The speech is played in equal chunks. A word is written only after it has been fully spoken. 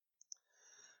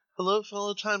Hello,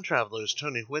 fellow time travelers.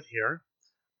 Tony Whitt here.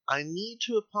 I need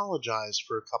to apologize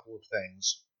for a couple of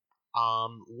things.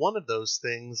 One of those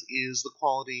things is the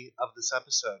quality of this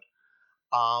episode.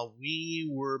 We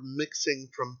were mixing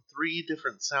from 3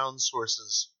 different sound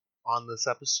sources on this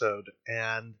episode,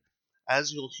 and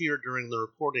as you'll hear during the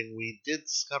recording, we did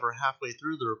discover halfway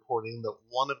through the recording that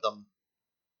one of them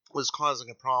was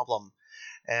causing a problem,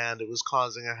 and it was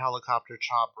causing a helicopter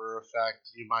chopper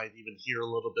effect. You might even hear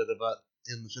a little bit of it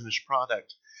in the finished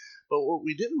product. But what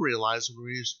we didn't realize when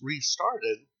we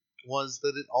restarted was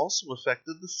that it also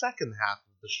affected the second half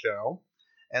of the show,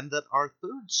 and that our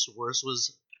third source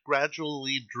was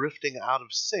gradually drifting out of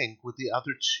sync with the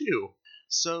other 2.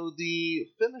 So the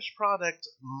finished product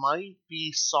might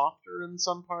be softer in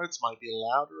some parts, might be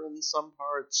louder in some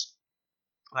parts.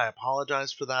 I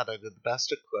apologize for that. I did the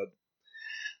best I could.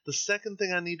 The second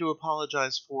thing I need to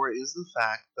apologize for is the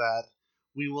fact that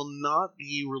we will not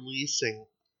be releasing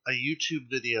a YouTube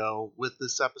video with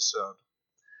this episode,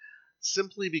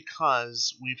 simply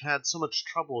because we've had so much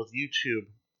trouble with YouTube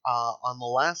on the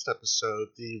last episode,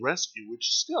 The Rescue, which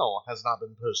still has not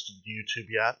been posted to YouTube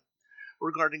yet,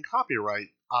 regarding copyright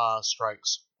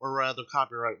strikes, or rather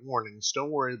copyright warnings.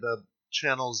 Don't worry, the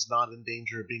channel's not in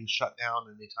danger of being shut down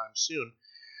anytime soon,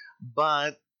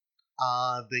 but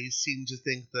they seem to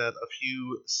think that a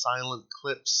few silent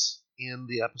clips in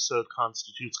the episode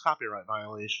constitutes copyright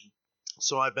violation.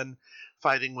 So I've been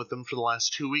fighting with them for the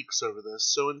last 2 weeks over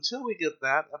this. So until we get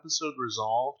that episode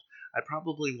resolved, I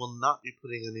probably will not be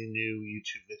putting any new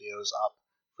YouTube videos up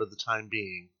for the time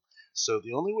being. So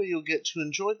the only way you'll get to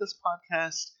enjoy this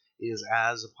podcast is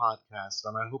as a podcast,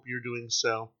 and I hope you're doing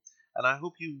so. And I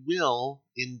hope you will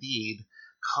indeed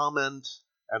comment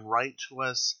and write to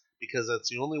us, because that's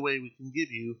the only way we can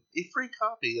give you a free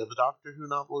copy of a Doctor Who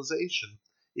novelization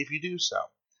if you do so.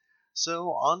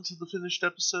 So, on to the finished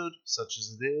episode, such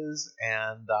as it is,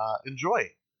 and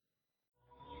enjoy.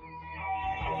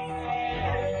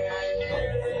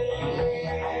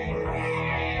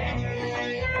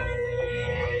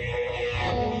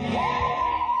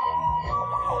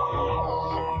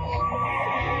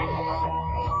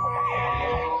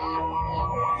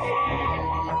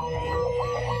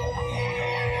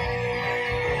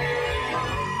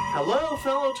 Hello,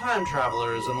 fellow time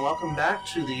travelers, and welcome back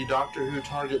to the Doctor Who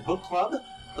Target Book Club,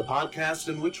 the podcast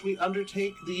in which we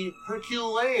undertake the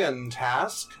Herculean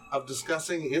task of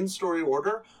discussing, in story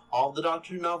order, all the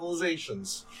Doctor Who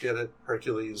novelizations. Get it?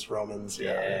 Hercules, Romans,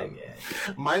 yeah.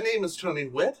 My name is Tony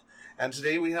Whitt, and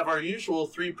today we have our usual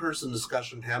 3-person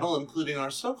discussion panel, including our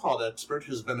so-called expert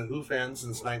who's been a Who fan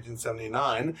since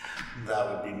 1979. That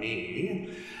would be me.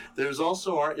 There's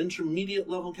also our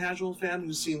intermediate-level casual fan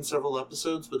who's seen several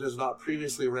episodes but has not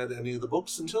previously read any of the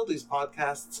books until these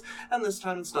podcasts, and this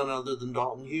time it's none other than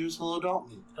Dalton Hughes. Hello,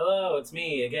 Dalton. Hello, it's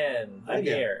me again. I'm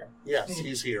here. Yes,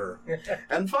 he's here.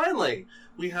 And finally,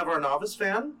 we have our novice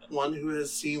fan, one who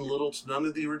has seen little to none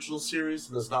of the original series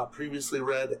and has not previously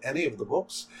read any of the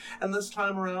books, and this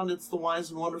time around it's the wise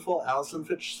and wonderful Alison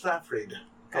Fitch-Stafford.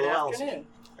 Good Hello, afternoon. Alison.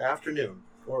 Afternoon.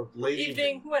 Or late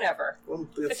evening, whatever. Well,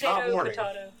 it's Potato, not morning.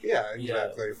 potato. Yeah,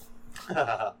 exactly.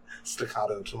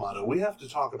 Staccato tomato. We have to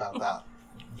talk about that.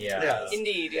 Yeah. Yes.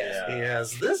 Indeed, yes.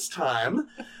 Yes. This time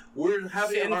we're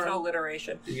having Sinful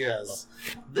alliteration. Yes.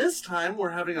 This time we're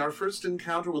having our first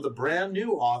encounter with a brand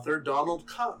new author, Donald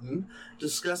Cotton,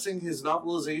 discussing his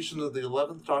novelization of the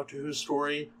 11th Doctor Who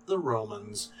story, The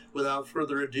Romans. Without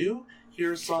further ado,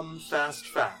 here's some fast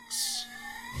facts.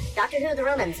 Doctor Who The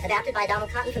Romans, adapted by Donald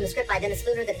Cotton from the script by Dennis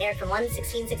Spooner that aired from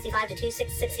 1/1665 to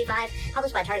 2/665,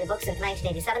 published by Target Books in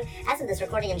 1987. As of this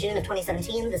recording in June of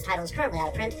 2017, this title is currently out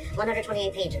of print,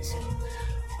 128 pages.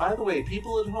 By the way,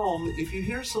 people at home, if you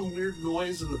hear some weird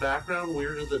noise in the background,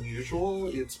 weirder than usual,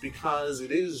 it's because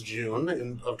it is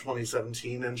June of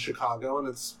 2017 in Chicago, and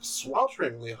it's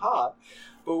swelteringly hot,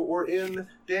 but we're in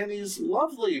Danny's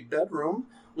lovely bedroom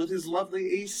with his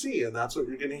lovely AC, and that's what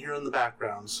you're going to hear in the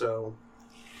background, so...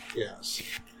 Yes.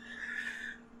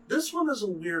 This one is a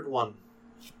weird one,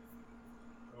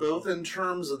 both in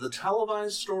terms of the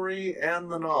televised story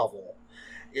and the novel.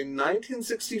 In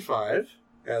 1965,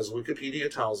 as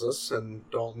Wikipedia tells us, and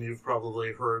Dalton, you've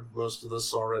probably heard most of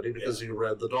this already because you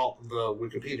read the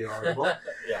Wikipedia article.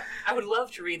 Yeah. I would love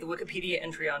to read the Wikipedia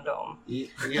entry on Dome.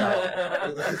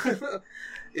 Yeah.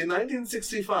 In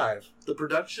 1965, the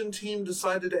production team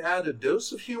decided to add a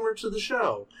dose of humor to the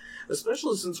show,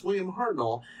 especially since William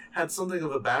Hartnell had something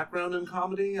of a background in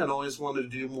comedy and always wanted to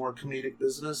do more comedic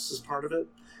business as part of it.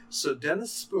 So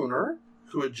Dennis Spooner,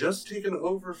 who had just taken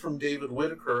over from David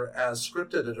Whittaker as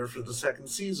script editor for the second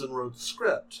season, wrote the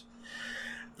script.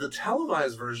 The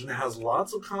televised version has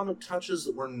lots of comic touches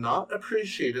that were not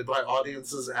appreciated by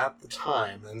audiences at the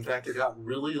time. In fact, it got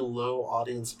really low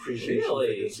audience appreciation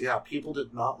figures. Yeah, people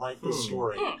did not like the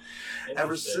story.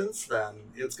 Ever since then,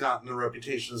 it's gotten a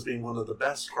reputation as being one of the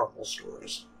best Hartnell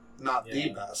stories. Not the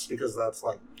best, because that's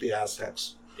like the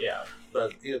Aztecs. Yeah.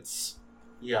 But it's...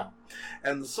 Yeah.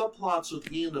 And the subplots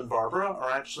with Ian and Barbara are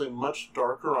actually much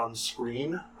darker on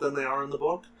screen than they are in the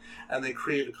book, and they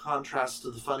create a contrast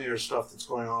to the funnier stuff that's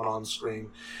going on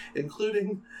screen,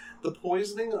 including the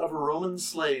poisoning of a Roman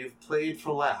slave played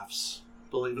for laughs,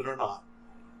 believe it or not.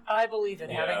 I believe it,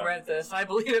 having read this. I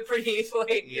believe it pretty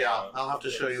easily. Yeah, I'll have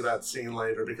to show you that scene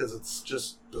later because it's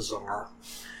just bizarre.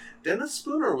 Dennis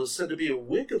Spooner was said to be a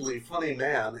wickedly funny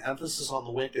man, emphasis on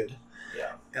the wicked.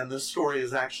 Yeah. And this story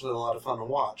is actually a lot of fun to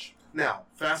watch. Now,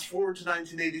 fast forward to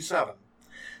 1987.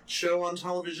 Show on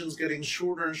television is getting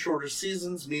shorter and shorter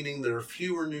seasons, meaning there are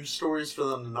fewer new stories for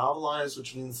them to novelize,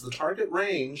 which means the target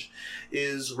range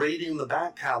is raiding the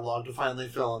back catalog to finally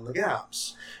fill in the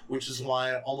gaps, which is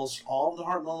why almost all of the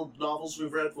Hartnell novels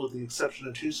we've read, with the exception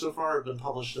of 2 so far, have been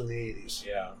published in the 80s.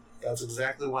 Yeah. That's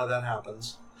exactly why that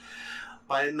happens.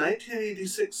 By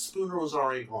 1986, Spooner was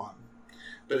already gone.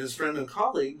 But his friend and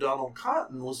colleague, Donald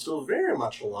Cotton, was still very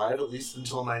much alive, at least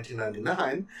until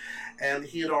 1999, and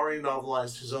he had already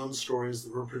novelized his own stories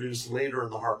that were produced later in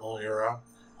the Hartnell era,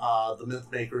 The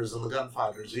Mythmakers and the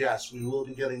Gunfighters. Yes, we will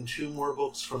be getting 2 more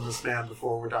books from this man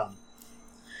before we're done.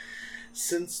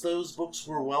 Since those books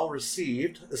were well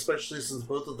received, especially since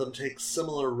both of them take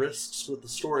similar risks with the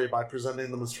story by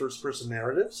presenting them as first-person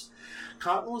narratives,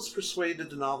 Cotton was persuaded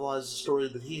to novelize a story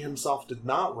that he himself did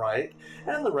not write,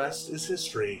 and the rest is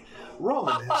history.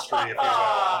 Roman history, if you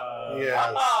will.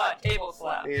 Yes. Table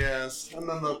slap. Yes, and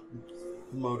then the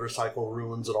motorcycle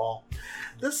ruins it all.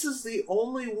 This is the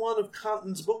only one of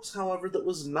Cotton's books, however, that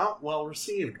was not well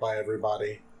received by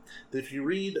everybody. If you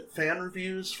read fan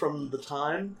reviews from the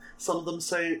time, some of them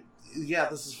say, yeah,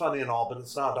 this is funny and all, but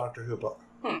it's not a Doctor Who book.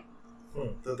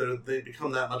 They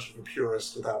become that much of a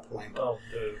purist at that point. Oh,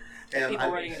 dude. And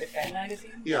People writing in the fan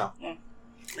magazine? Yeah.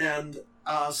 And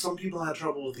some people had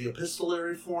trouble with the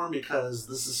epistolary form because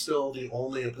this is still the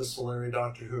only epistolary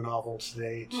Doctor Who novel to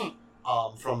date.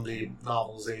 From the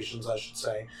novelizations, I should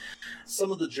say.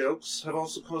 Some of the jokes have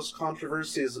also caused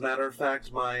controversy. As a matter of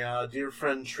fact, my dear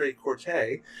friend Trey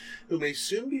Corte, who may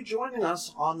soon be joining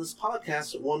us on this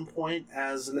podcast at one point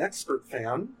as an expert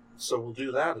fan, so we'll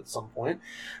do that at some point,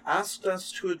 asked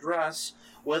us to address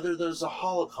whether there's a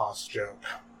Holocaust joke.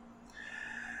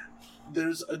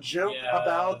 There's a joke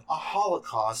about a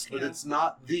Holocaust, but it's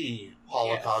not the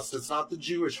Holocaust. It's not the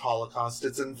Jewish Holocaust.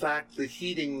 It's, in fact, the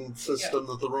heating system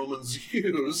that the Romans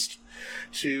used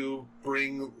to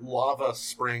bring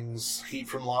heat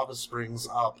from lava springs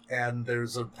up, and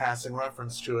there's a passing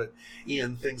reference to it.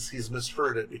 Ian thinks he's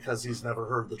misheard it because he's never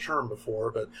heard the term before,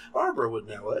 but Barbara would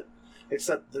know it.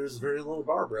 Except there's very little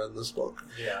Barbara in this book.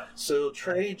 Yeah. So,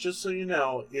 Trey, just so you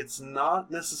know, it's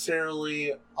not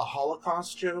necessarily a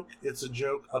Holocaust joke. It's a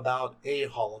joke about a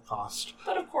Holocaust.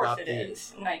 But of course it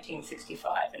is. 1965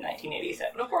 and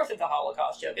 1987. Of course it's a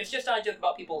Holocaust joke. It's just not a joke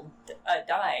about people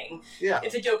dying. Yeah.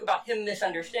 It's a joke about him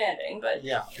misunderstanding, but...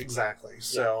 Yeah, exactly.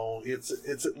 So,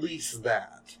 it's at least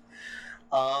that.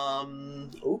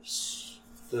 Oops.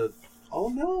 Oh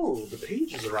no, the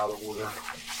pages are out of order.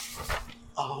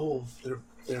 Oh, they're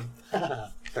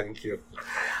thank you.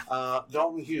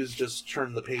 Dalton Hughes just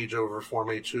turned the page over for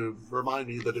me to remind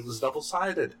me that it was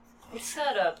double-sided. It's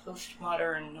a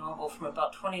postmodern novel from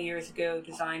about 20 years ago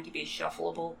designed to be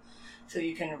shuffleable, so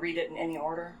you can read it in any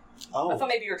order. Oh. I thought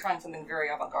maybe you were trying something very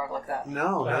avant-garde like that.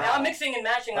 No. Now I'm mixing and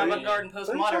matching avant-garde and Are you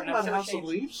postmodern. talking about House of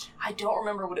Leaves? I don't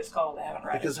remember what it's called. I haven't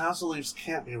read it. Because House of Leaves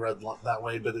can't be read that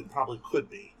way, but it probably could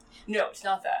be. No, it's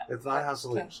not that. It's not House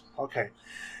of Leaves. Okay.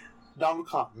 Donald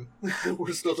Cotton.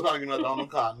 We're still talking about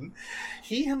Donald Cotton.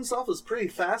 He himself is pretty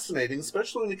fascinating,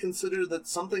 especially when you consider that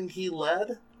something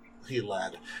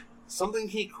something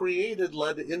he created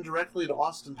led indirectly to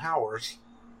Austin Powers.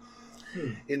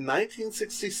 In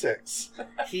 1966,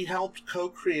 he helped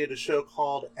co-create a show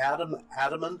called Adam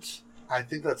Adamant, I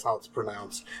think that's how it's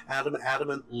pronounced, Adam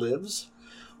Adamant Lives,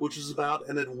 which is about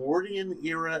an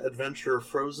Edwardian-era adventure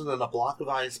frozen in a block of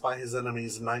ice by his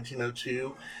enemies in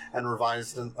 1902 and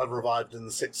revived in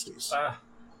the 60s.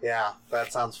 Yeah,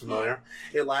 that sounds familiar.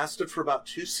 It lasted for about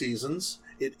 2 seasons.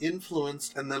 It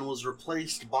influenced and then was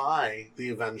replaced by The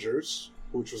Avengers,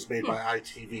 which was made by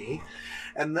ITV,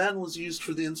 and then was used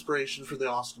for the inspiration for the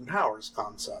Austin Powers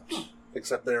concept.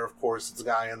 Except there, of course, it's a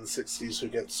guy in the 60s who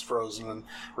gets frozen and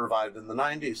revived in the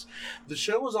 90s. The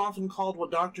show was often called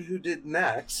What Doctor Who Did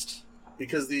Next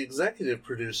because the executive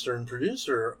producer and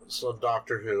producer of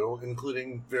Doctor Who,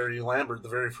 including Verity Lambert, the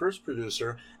very first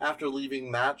producer, after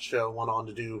leaving that show, went on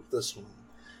to do this one.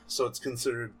 So it's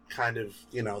considered kind of,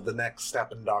 the next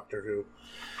step in Doctor Who,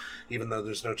 even though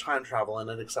there's no time travel in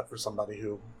it, except for somebody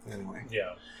who, anyway.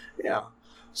 Yeah.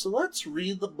 So let's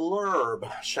read the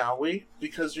blurb, shall we?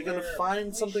 Because you're going to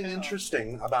find something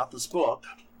interesting about this book.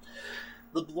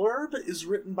 The blurb is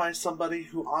written by somebody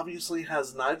who obviously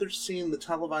has neither seen the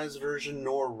televised version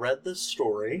nor read this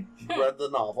story, read the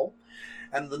novel.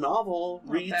 And the novel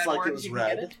reads like it was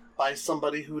read by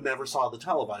somebody who never saw the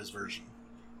televised version.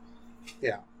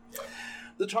 Yeah.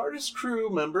 The TARDIS crew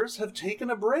members have taken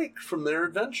a break from their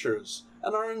adventures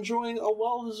and are enjoying a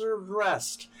well-deserved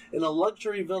rest in a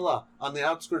luxury villa on the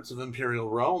outskirts of Imperial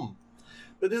Rome.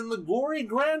 But in the gory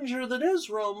grandeur that is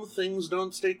Rome, things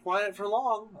don't stay quiet for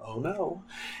long. Oh no.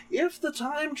 If the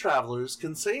time travelers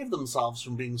can save themselves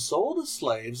from being sold as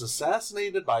slaves,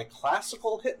 assassinated by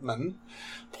classical hitmen,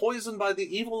 poisoned by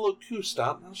the evil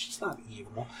Locusta, no, she's not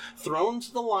evil, thrown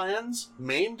to the lions,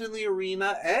 maimed in the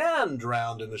arena, and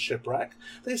drowned in a shipwreck,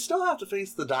 they still have to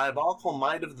face the diabolical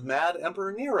might of the mad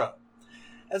Emperor Nero.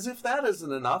 As if that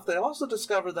isn't enough, they also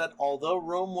discover that although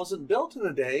Rome wasn't built in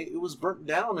a day, it was burnt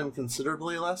down in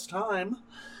considerably less time.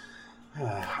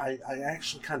 I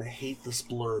actually kind of hate this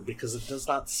blurb because it does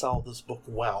not sell this book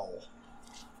well.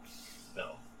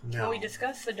 No. Can we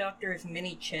discuss the Doctor's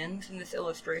many chins in this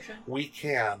illustration? We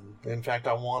can. In fact,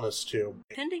 I want us to.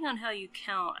 Depending on how you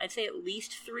count, I'd say at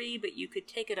least 3, but you could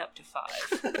take it up to 5.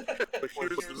 But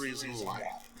here's the reason why.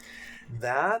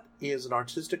 That is an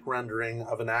artistic rendering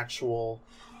of an actual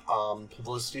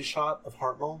publicity shot of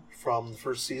Hartnell from the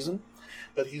first season,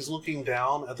 but he's looking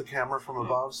down at the camera from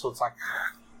above, so it's like,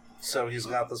 so he's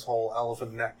got this whole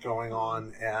elephant neck going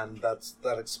on, and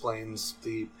that explains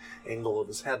the angle of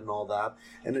his head and all that,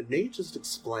 and it may just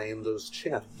explain those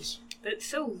chins. But it's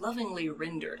so lovingly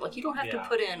rendered. Like, you don't have to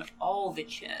put in all the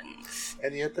chins.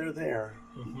 And yet they're there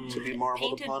to be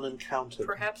marveled Painted upon and counted.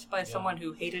 Perhaps by someone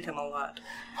who hated him a lot.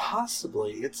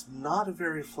 Possibly. It's not a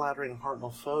very flattering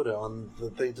Hartnell photo, and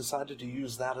that they decided to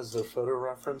use that as their photo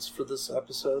reference for this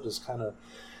episode is kind of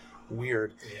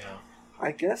weird. Yeah.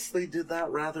 I guess they did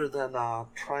that rather than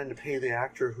trying to pay the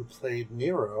actor who played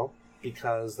Nero,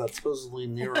 because that's supposedly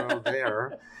Nero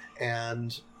there,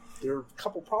 and there are a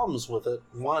couple problems with it.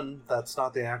 One, that's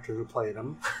not the actor who played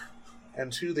him.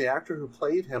 And two, the actor who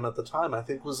played him at the time, I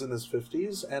think, was in his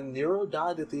 50s, and Nero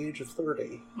died at the age of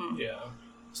 30. Yeah.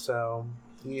 So,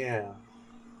 yeah.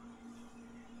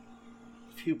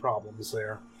 A few problems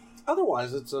there.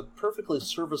 Otherwise, it's a perfectly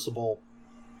serviceable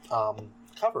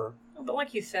cover. But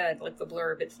like you said, like the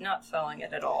blurb, it's not selling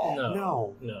it at all.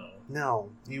 No.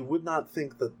 You would not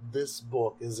think that this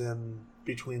book is in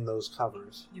between those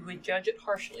covers. You would judge it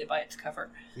harshly by its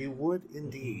cover. You would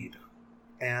indeed.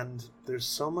 And there's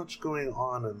so much going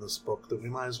on in this book that we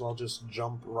might as well just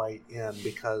jump right in,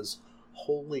 because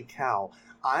holy cow,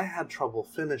 I had trouble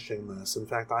finishing this. In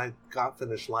fact, I got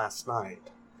finished last night.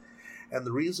 And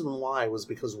the reason why was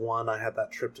because, one, I had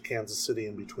that trip to Kansas City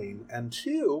in between, and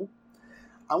two,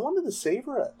 I wanted to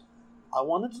savor it. I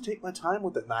wanted to take my time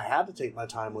with it, and I had to take my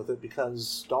time with it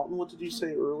because, Dalton, what did you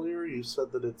say earlier? You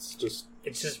said that it's just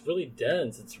really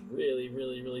dense. It's really,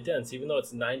 really, really dense. Even though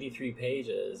it's 93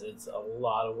 pages, it's a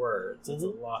lot of words. It's a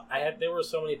lot. There were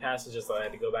so many passages that I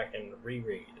had to go back and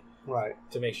reread. Right.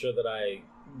 To make sure that I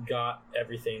got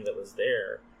everything that was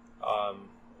there. A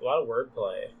lot of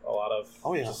wordplay. A lot of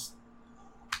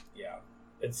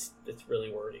It's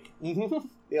really wordy. Mm-hmm.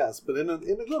 Yes, but in a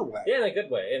good way. Yeah, in a good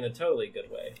way. In a totally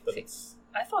good way. But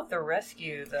I thought The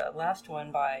Rescue, the last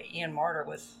one by Ian Marter,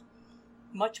 was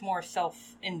much more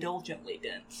self-indulgently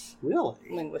dense. Really?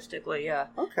 Linguistically, yeah.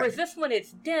 Okay. Whereas this one,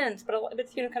 it's dense, but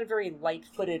it's kind of very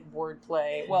light-footed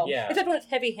wordplay. Well, except when it's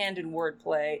heavy-handed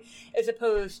wordplay, as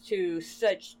opposed to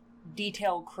such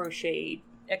detailed crochet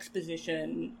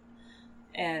exposition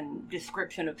and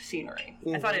description of scenery.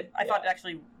 I thought it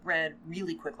actually read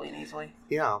really quickly and easily.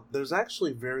 Yeah, there's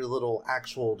actually very little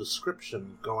actual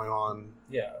description going on.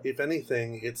 Yeah. If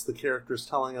anything, it's the characters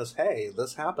telling us, hey,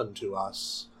 this happened to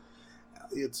us.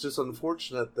 It's just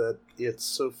unfortunate that it's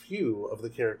so few of the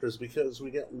characters, because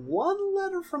we get one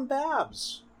letter from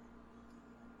Babs.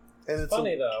 And it's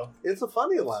funny, though. It's a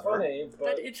funny letter. Funny,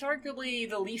 but it's arguably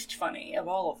the least funny of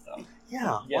all of them.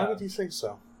 Yeah. Why would you say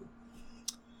so?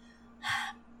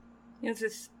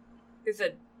 There's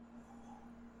a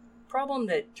problem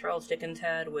that Charles Dickens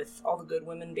had with all the good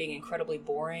women being incredibly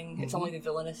boring. It's only the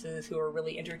villainesses who are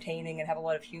really entertaining and have a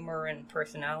lot of humor and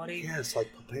personality. Yeah, it's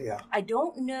like Popea. I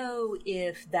don't know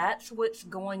if that's what's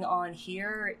going on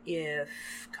here, if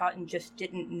Cotton just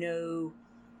didn't know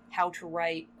how to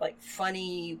write like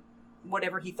funny,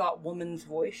 whatever he thought woman's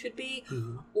voice should be,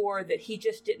 or that he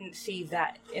just didn't see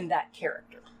that in that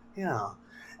character. Yeah.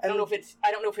 I don't know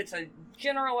if it's a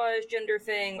generalized gender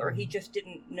thing, or he just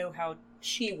didn't know how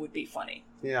she would be funny.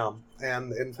 Yeah,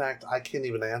 and in fact, I can't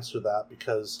even answer that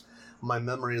because my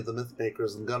memory of the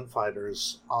Mythmakers and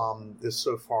Gunfighters is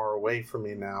so far away from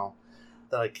me now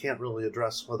that I can't really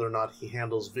address whether or not he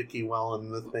handles Vicky well in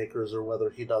Mythmakers or whether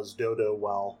he does Dodo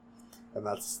well. And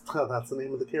that's the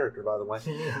name of the character, by the way.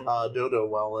 Dodo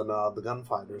well in the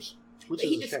Gunfighters. Which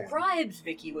he describes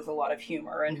Vicky with a lot of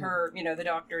humor, and her, the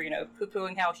doctor,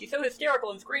 poo-pooing how she's so hysterical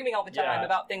and screaming all the time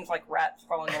about things like rats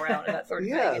crawling around and that sort of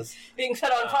thing, and being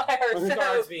set on fire. The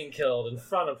guards being killed in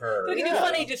front of her. So he can do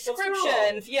funny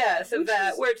descriptions, of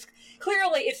that, where it's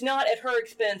clearly it's not at her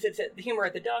expense, it's at the humor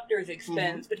at the doctor's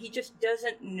expense, but he just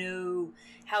doesn't know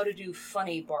how to do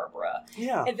funny Barbara.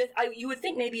 Yeah. And you would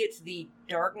think maybe it's the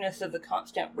darkness of the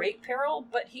constant rape peril,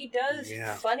 but he does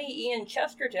funny Ian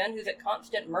Chesterton, who's at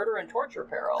constant murder and torture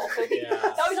peril. So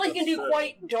obviously he can do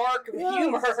quite dark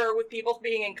humor with people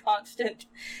being in constant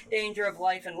danger of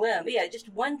life and limb. But just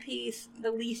One Piece,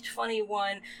 the least funny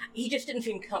one, he just didn't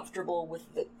seem comfortable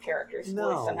with the character's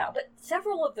voice somehow. But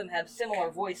several of them have similar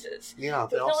voices. Yeah,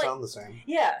 they all sound the same.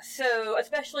 Yeah, so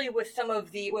especially with some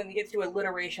of when he gets to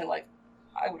alliteration, like,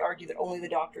 I would argue that only the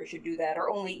doctor should do that, or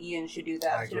only Ian should do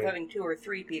that, instead of having 2 or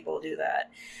 3 people do that.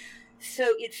 So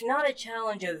it's not a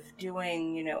challenge of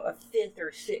doing, a 5th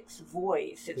or 6th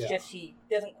voice. It's just he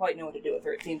doesn't quite know what to do with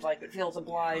her, it seems like, but feels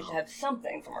obliged to have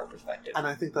something from her perspective. And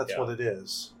I think that's what it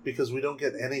is, because we don't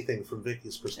get anything from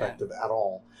Vicky's perspective at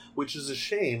all, which is a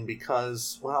shame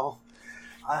because, well,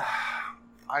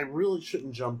 I really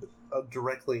shouldn't jump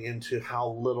directly into how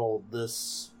little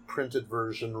this printed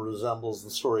version resembles the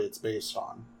story it's based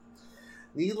on.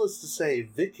 Needless to say,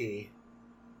 Vicky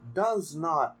does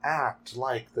not act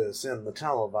like this in the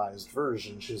televised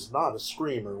version. She's not a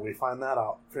screamer. We find that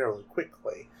out fairly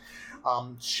quickly.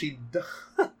 She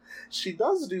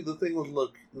does do the thing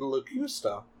with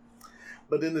Locusta,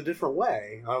 but in a different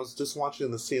way. I was just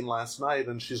watching the scene last night,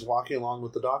 and she's walking along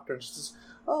with the doctor, and she says,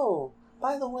 "Oh,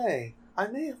 by the way, I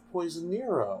may have poisoned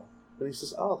Nero." And he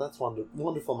says, "Oh, that's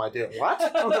wonderful, my dear." What?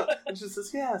 And she says,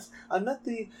 "Yes, I met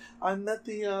the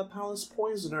palace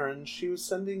poisoner, and she was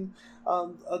sending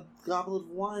a goblet of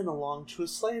wine along to a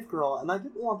slave girl, and I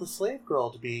didn't want the slave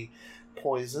girl to be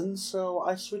poisoned, so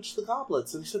I switched the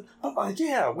goblets." And he said, "Oh, my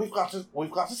dear, we've got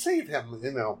to save him."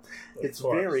 It's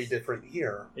very different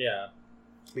here. Yeah,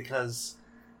 because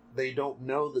they don't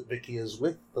know that Vicky is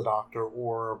with the doctor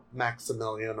or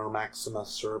Maximilian or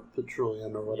Maximus or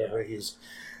Petrulian or whatever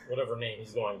whatever name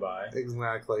he's going by.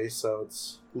 Exactly, so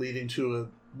it's leading to a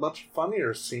much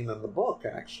funnier scene in the book,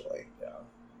 actually.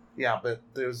 Yeah, but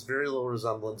there's very little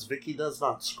resemblance. Vicky does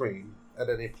not scream at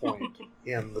any point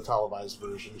in the televised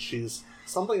version. She's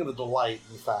something of a delight,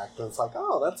 in fact, and it's like,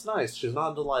 oh, that's nice. She's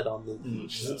not a delight on the...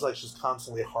 She seems like she's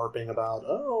constantly harping about,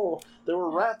 oh, there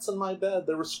were rats in my bed,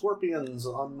 there were scorpions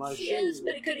on my shoes. Yes,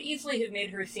 but it could easily have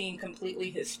made her seem completely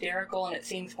hysterical, and it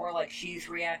seems more like she's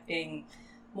reacting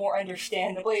more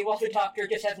understandably, while the doctor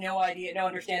just has no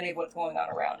understanding of what's going on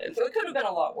around him. So it could have been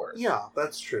a lot worse. Yeah,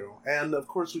 that's true. And of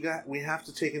course we have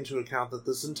to take into account that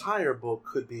this entire book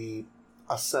could be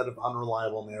a set of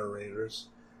unreliable narrators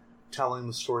telling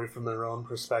the story from their own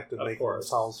perspective, making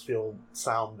themselves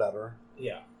sound better.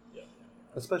 Yeah.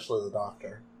 Especially the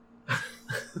doctor.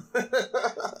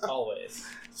 Always.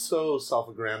 So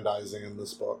self-aggrandizing in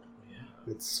this book. Yeah.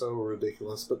 It's so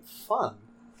ridiculous, but fun.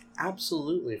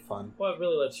 Absolutely fun. Well, it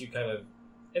really lets you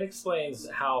it explains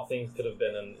how things could have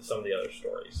been in some of the other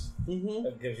stories. Mm-hmm.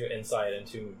 It gives you insight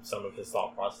into some of his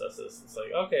thought processes. It's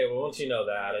like, okay, well, once you know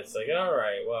that, it's like, all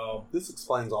right, well... This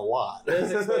explains a lot.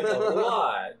 This explains a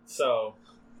lot, so...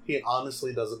 He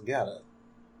honestly doesn't get it.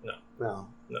 No.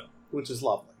 Which is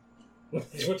lovely.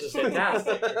 Which is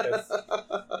fantastic,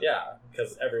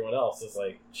 because everyone else is,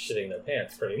 like, shitting their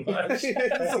pants, pretty much. He's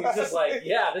just like,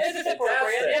 yeah, this is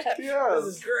fantastic. Yes.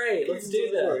 This is great. Let's do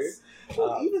this.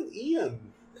 Well, even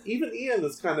Ian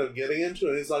is kind of getting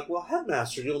into it. He's like, well,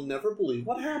 Headmaster, you'll never believe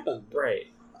what happened. Right.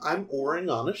 I'm oaring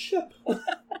on a ship.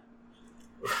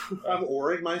 I'm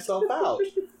oaring myself out.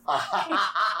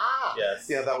 Yes.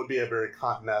 Yeah, that would be a very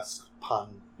Cotton-esque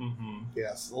pun. Mm-hmm.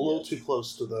 Yes. A little too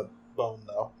close to the bone,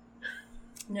 though.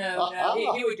 No,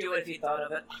 he would do it if he thought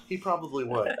of it. He probably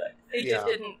would. It just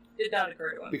did not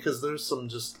occur to him. Because there's some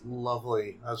just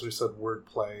lovely, as we said,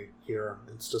 wordplay here.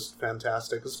 It's just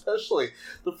fantastic. Especially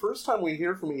the first time we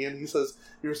hear from Ian, he says,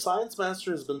 "Your science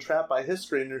master has been trapped by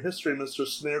history, and your history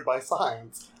mistress snared by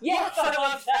science." Yes, I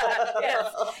love that.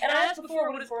 Yes. And I asked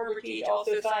before, what does Barbara teach?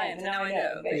 Also science, and now I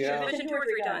know. She mentioned 2 or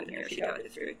 3 times in here she taught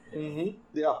history. Mm-hmm.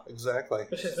 Yeah, exactly.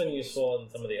 Which has been useful in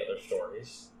some of the other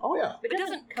stories. Oh, yeah. But it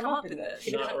doesn't come up in this.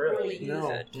 She doesn't really use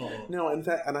it. No, in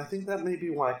fact, and I think that may be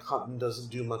why Cotton doesn't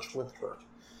do much with her.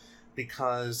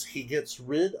 Because he gets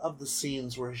rid of the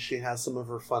scenes where she has some of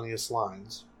her funniest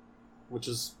lines, which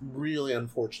is really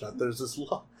unfortunate. There's this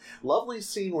lovely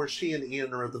scene where she and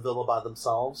Ian are at the villa by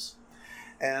themselves,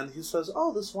 and he says,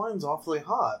 "Oh, this wine's awfully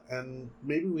hot, and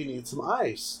maybe we need some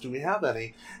ice. Do we have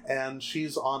any?" And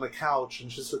she's on a couch,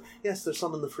 and she says, "Yes, there's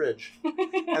some in the fridge."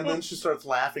 And then she starts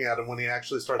laughing at him when he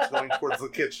actually starts going towards the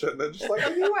kitchen, and she's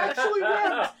like, "You actually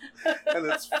went!" And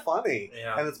it's funny.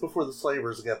 Yeah. And it's before the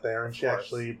slavers get there, and she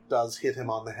actually does hit him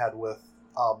on the head with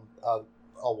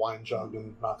a wine jug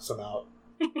and knocks him out.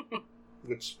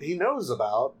 Which he knows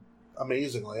about,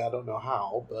 amazingly. I don't know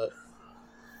how, but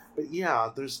yeah,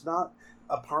 there's not...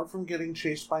 Apart from getting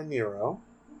chased by Nero,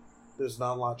 there's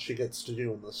not a lot she gets to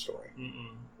do in this story.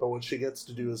 Mm-mm. But what she gets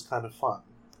to do is kind of fun.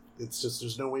 It's just,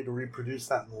 there's no way to reproduce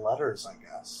that in letters, I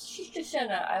guess. She's just in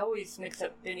I always mix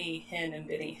up Benny Hinn and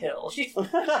Benny Hill. She's in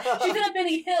a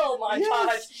Benny Hill montage.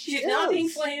 Yes, she's not being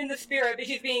slain in the spirit, but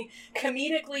she's being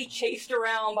comedically chased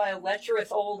around by a lecherous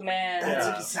old man.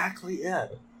 That's exactly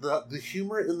it. The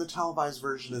humor in the televised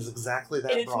version is exactly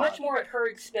that. And it's broad. much more at her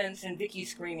expense, and Vicky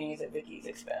screaming is at Vicky's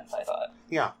expense, I thought.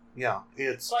 Yeah.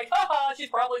 It's like, haha, she's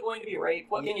probably going to be raped.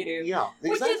 What can you do? Yeah,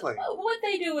 exactly. Which is what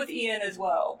they do with Ian as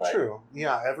well. But... True.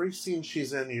 Yeah, every scene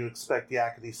she's in, you expect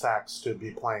yakety sax to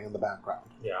be playing in the background.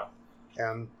 Yeah.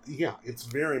 And, yeah, it's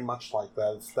very much like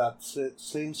that. It's that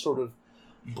same sort of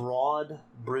broad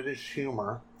British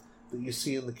humor that you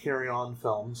see in the Carry On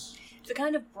films. It's a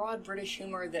kind of broad British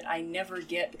humor that I never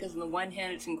get, because on the one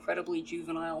hand it's incredibly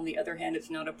juvenile, on the other hand it's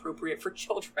not appropriate for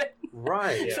children.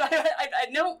 Right. Yeah. So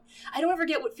I don't ever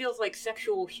get what feels like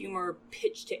sexual humor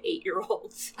pitched to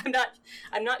 8-year-olds.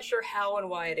 I'm not sure how and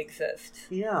why it exists.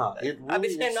 Yeah, it really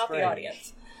obviously is I'm not strange. the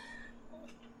audience.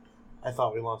 I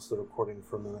thought we lost the recording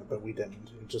for a minute, but we didn't.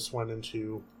 It just went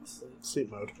into sleep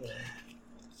mode.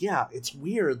 Yeah, it's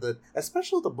weird that,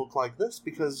 especially with a book like this,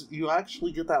 because you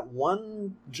actually get that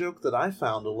one joke that I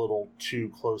found a little too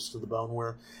close to the bone,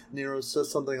 where Nero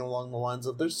says something along the lines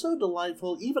of, "They're so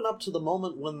delightful, even up to the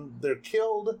moment when they're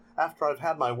killed, after I've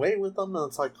had my way with them," and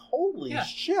it's like, holy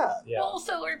shit. Yeah. Well,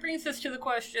 so it brings us to the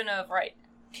question of, right,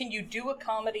 can you do a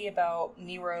comedy about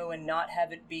Nero and not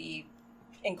have it be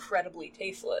incredibly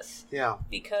tasteless? Yeah.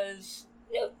 Because,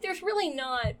 there's really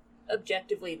not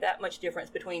objectively that much difference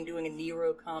between doing a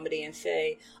Nero comedy and,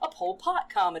 say, a Pol Pot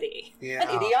comedy, an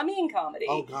Idi Amin comedy.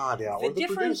 Oh, God, yeah. Or the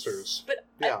producers. But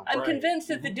I'm convinced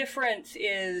that the difference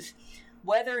is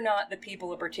whether or not the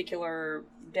people a particular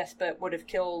despot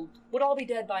would all be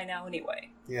dead by now anyway.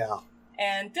 Yeah.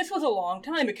 And this was a long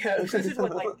time ago. This is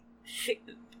what, like,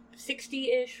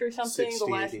 60-ish or something, 60,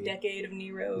 the last decade of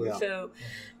Nero. Yeah. So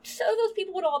those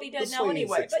people would all be dead now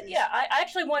anyway. 60s. But yeah, I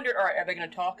actually wondered, all right, are they going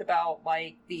to talk about,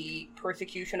 like, the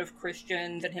persecution of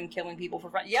Christians and him killing people for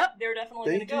fun? Yep, they're definitely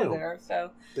going to go there.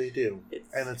 So they do.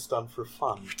 And it's done for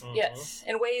fun. Yes,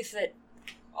 in ways that,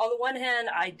 on the one hand,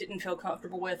 I didn't feel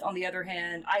comfortable with. On the other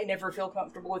hand, I never feel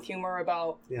comfortable with humor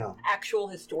about actual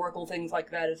historical things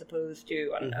like that, as opposed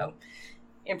to, I don't know,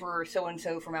 Emperor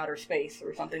so-and-so from outer space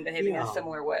or something behaving in a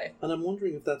similar way. And I'm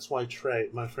wondering if that's why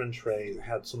my friend Trey,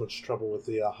 had so much trouble with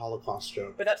the Holocaust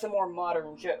joke. But that's a more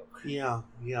modern joke. Yeah,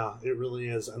 it really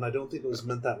is. And I don't think it was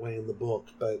meant that way in the book,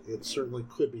 but it certainly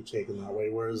could be taken that way.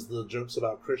 Whereas the jokes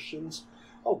about Christians,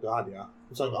 oh God, yeah.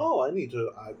 It's like,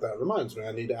 that reminds me,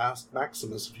 I need to ask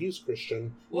Maximus if he's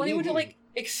Christian. Well, he went to, like,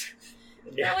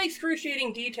 really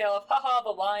excruciating detail of, haha, the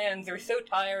lions are so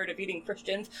tired of eating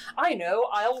Christians. I know,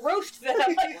 I'll roast them.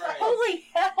 Like, holy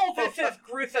hell, this is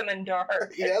gruesome and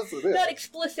dark. Yes, it is. Not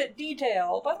explicit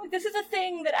detail, but this is a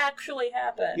thing that actually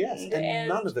happened. Yes, and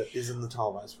none of it is in the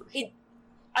televised version.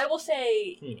 I will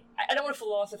say, I don't want to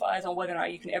philosophize on whether or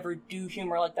not you can ever do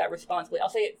humor like that responsibly. I'll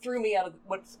say it threw me out of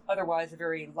what's otherwise a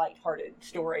very lighthearted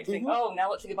story. To think, now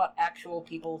let's think about actual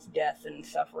people's death and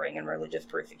suffering and religious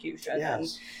persecution.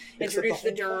 Yes. And introduce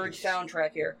the dirge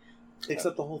soundtrack here.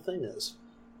 Except the whole thing is.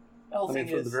 From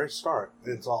the very start,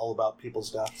 it's all about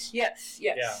people's deaths. Yes.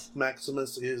 Yeah.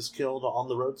 Maximus is killed on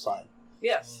the roadside.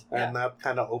 Yes. And that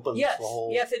kind of opens the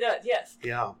whole... Yes, it does, yes.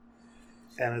 Yeah.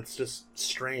 And it's just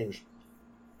strange.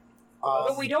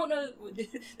 But we don't know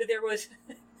that there was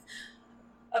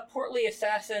a portly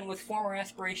assassin with former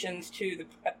aspirations to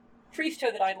the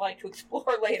priesthood that I'd like to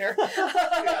explore later,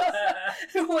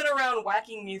 who went around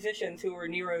whacking musicians who were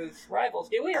Nero's rivals.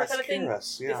 Did we? Or is that a thing? Yeah.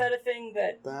 Is that a thing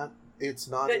that it's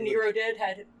not that Nero did?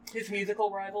 Had his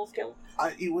musical rivals killed?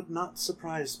 It would not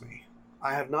surprise me.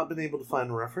 I have not been able to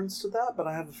find reference to that, but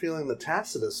I have a feeling that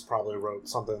Tacitus probably wrote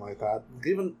something like that.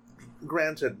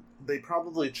 Granted, they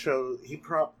probably chose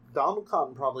Donald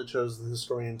Cotton probably chose the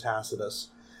historian Tacitus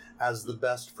as the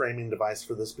best framing device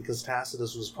for this, because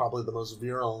Tacitus was probably the most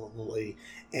virulently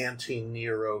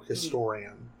anti-Nero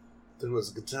historian who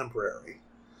was a contemporary.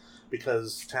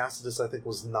 Because Tacitus, I think,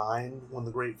 was 9 when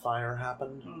the Great Fire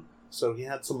happened. So he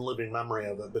had some living memory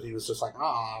of it, but he was just like,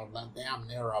 that damn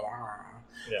Nero.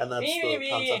 Yeah. And that's the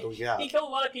concept we got. He killed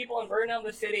a lot of people and burned down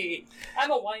the city.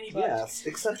 I'm a whiny bunch. Yes,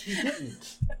 except he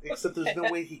didn't. Except there's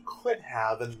no way he could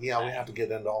have, and we have to get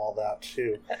into all that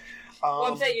too. Well,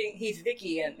 I'm saying he's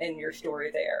Vicky in your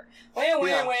story there. Wah,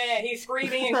 he's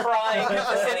screaming and crying because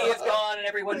the city is gone and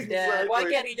everyone's dead. Why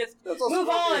can't he just move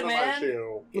on, man?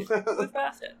 Move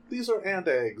past it. These are ant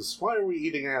eggs. Why are we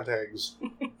eating ant eggs?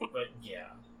 But yeah.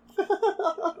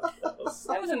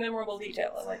 That was a memorable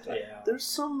detail. I like that. Yeah. There's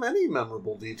so many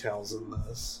memorable details in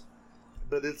this.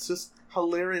 But it's just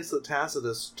hilarious that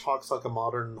Tacitus talks like a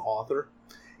modern author,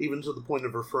 even to the point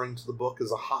of referring to the book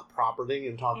as a hot property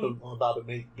and talking about it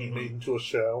being made into a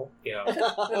show. Yeah.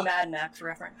 The Mad Max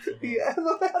reference. Yeah,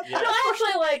 the Mad Max. No, I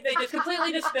actually they just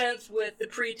completely dispensed with the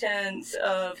pretense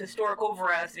of historical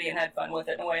veracity and had fun with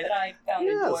it in a way that I found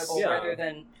enjoyable rather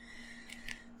than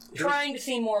trying to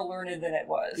seem more learned than it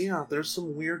was. Yeah, there's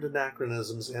some weird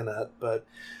anachronisms in it, but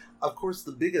of course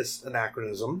the biggest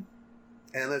anachronism,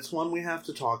 and it's one we have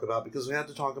to talk about because we have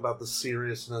to talk about the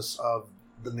seriousness of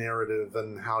the narrative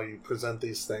and how you present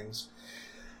these things.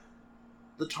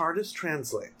 The TARDIS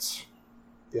translates.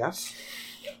 Yes?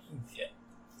 Yeah.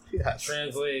 Yes.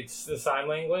 Translates the sign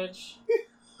language?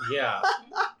 Yeah.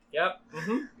 Yep.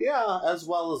 Mm-hmm. Yeah, as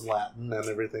well as Latin and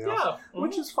everything else. Yeah. Mm-hmm.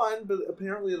 Which is fine, but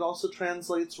apparently it also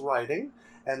translates writing.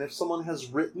 And if someone has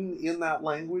written in that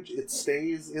language, it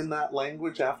stays in that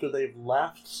language after they've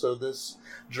left. So this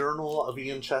journal of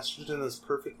Ian Chesterton is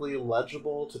perfectly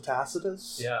legible to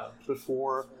Tacitus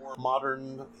before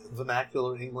modern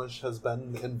vernacular English has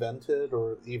been invented,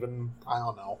 or even, I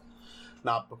don't know,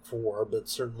 not before, but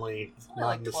certainly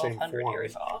not in the same form.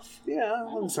 Years off.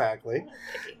 Yeah, exactly.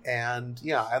 And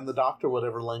the Doctor,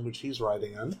 whatever language he's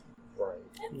writing in. Right.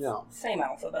 Yeah. Same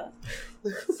alphabet.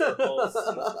 Circles,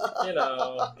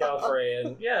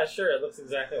 Gallifreyan. Yeah, sure, it looks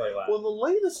exactly like that. Well, in the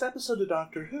latest episode of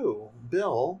Doctor Who,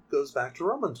 Bill goes back to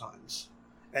Roman times.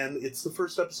 And it's the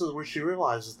first episode where she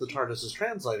realizes the TARDIS is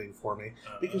translating for me.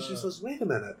 Because she says, wait a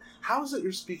minute, how is it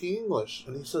you're speaking English?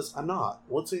 And he says, I'm not.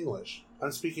 What's English?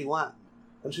 I'm speaking Latin.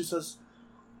 And she says,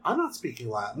 I'm not speaking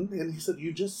Latin. And he said,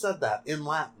 you just said that in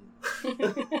Latin.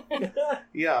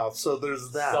 Yeah, so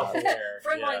there's that. A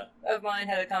friend of mine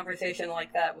had a conversation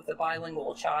like that with a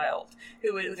bilingual child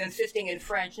who was insisting in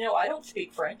French. No, I don't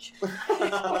speak French.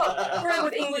 We're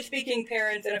with English-speaking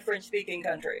parents in a French-speaking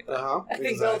country. I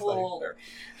think Bill's a little older.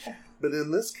 But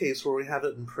in this case, where we have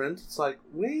it in print, it's like,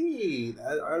 wait,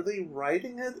 are they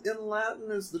writing it in Latin?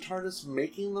 Is the TARDIS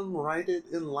making them write it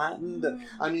in Latin?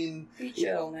 I mean... Be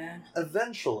chill, man.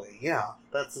 Eventually,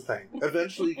 that's the thing.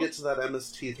 Eventually you get to that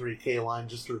MST3K line,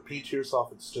 just to repeat to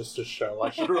yourself, it's just a show.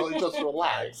 I should really just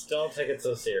relax. Don't take it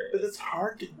so serious. But it's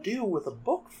hard to do with a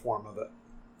book form of it.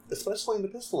 Especially an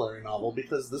epistolary novel,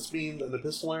 because this means an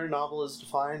epistolary novel is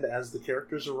defined as the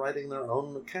characters are writing their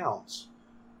own accounts.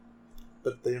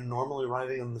 But they're normally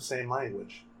writing in the same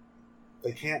language.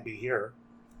 They can't be here.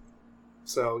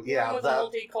 So, yeah, with a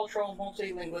multicultural,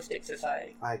 multilinguistic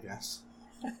society. I guess.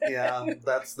 Yeah,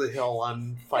 that's the hill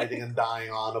I'm fighting and dying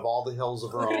on. Of all the hills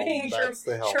of Rome, that's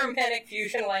the hill. Germanic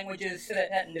fusion languages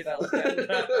that hadn't developed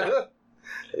yet.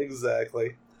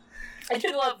 Exactly. I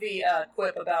did love the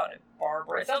quip about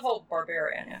Barbara. It sounds like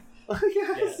barbarian, yeah.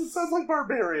 Yes, it sounds like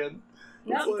barbarian.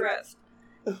 Not impressed.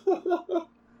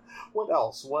 What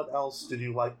else? What else did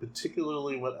you like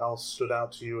particularly? What else stood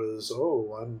out to you as,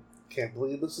 I can't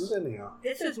believe this is in here?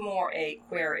 This is more a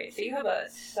query. So you have a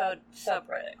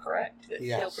subreddit, correct? That's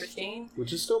still pristine?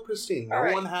 Which is still pristine.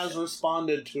 No one has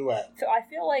responded to it. So I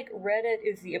feel like Reddit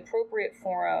is the appropriate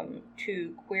forum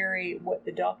to query what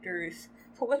the Doctor's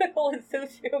political and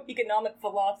socio-economic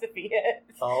philosophy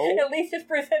is. Oh? At least it's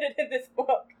presented in this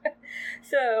book.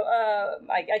 So,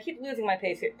 I keep losing my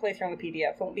place here on the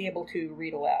PDF, so I won't be able to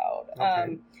read aloud.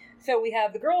 Okay. So we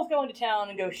have the girls going to town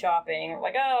and go shopping. We're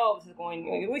like,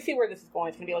 we see where this is going.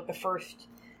 It's going to be like the first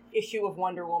issue of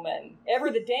Wonder Woman.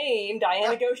 Ever the Dame,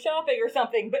 Diana goes shopping or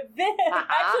something. But then,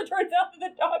 actually turns out that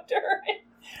the Doctor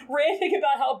ranting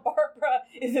about how Barbara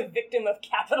is a victim of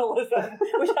capitalism,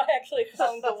 which I actually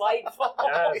found delightful.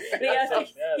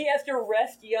 Yes, he has to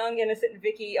wrest young, innocent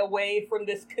Vicky away from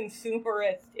this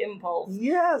consumerist impulse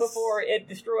before it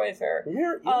destroys her.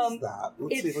 Where is that?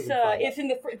 Let's see if we can find it's in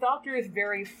the Doctor's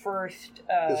very first,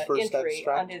 entry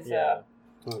extract? on his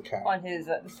on his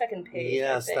the second page.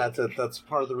 Yes, that's it. That's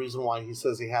part of the reason why he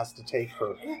says he has to take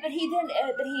her. But he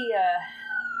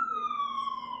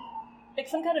makes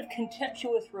some kind of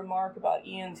contemptuous remark about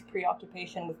Ian's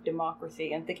preoccupation with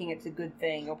democracy and thinking it's a good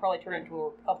thing. He'll probably turn it into a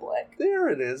republic. There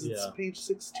it is. It's page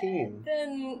 16. And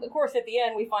then, of course, at the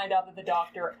end, we find out that the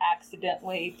Doctor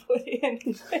accidentally put in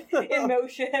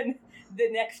motion the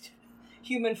next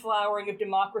human flowering of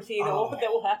democracy that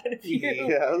will happen a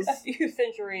few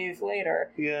centuries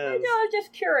later. Yes. No, I was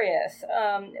just curious.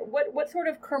 What sort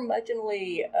of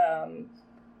curmudgeonly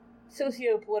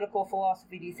socio-political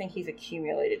philosophy do you think he's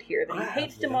accumulated here? That he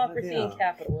hates democracy and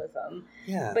capitalism,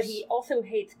 but he also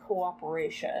hates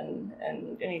cooperation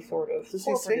and any sort of Does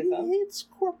he say he hates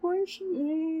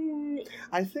cooperation?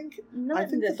 I think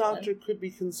the Doctor could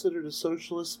be considered a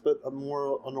socialist, but an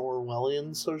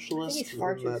Orwellian socialist. I think he's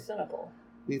far too cynical.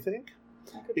 You think?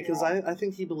 Because I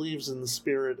think he believes in the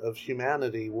spirit of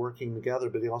humanity working together,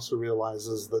 but he also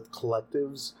realizes that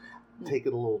collectives take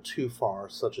it a little too far,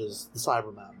 such as the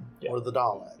Cybermen or the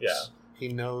Daleks. Yeah. He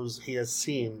knows, he has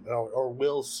seen, or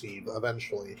will see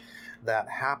eventually, that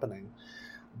happening.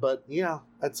 But yeah,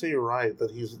 I'd say you're right, that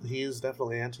he is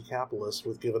definitely anti-capitalist,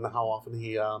 with given how often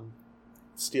he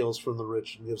steals from the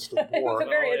rich and gives to the poor. It's a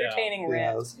very entertaining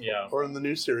rant. Yeah. Or in the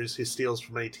new series, he steals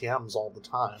from ATMs all the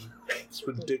time. It's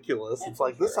ridiculous. It's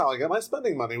like, this is how I get my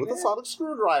spending money, with a sonic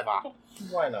screwdriver.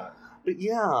 Why not? But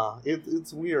yeah,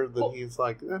 it's weird that he's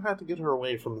like, I had to get her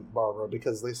away from Barbara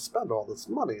because they spend all this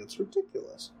money. It's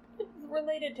ridiculous.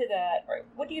 Related to that,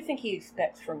 what do you think he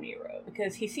expects from Nero?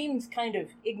 Because he seems kind of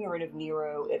ignorant of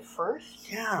Nero at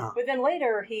first. Yeah. But then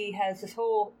later he has this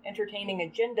whole entertaining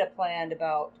agenda planned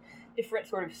about different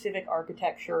sort of civic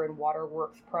architecture and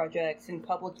waterworks projects and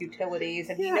public utilities,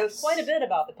 and he knows quite a bit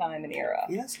about the time and era.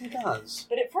 Yes, he does.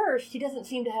 But at first, he doesn't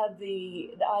seem to have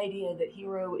the idea that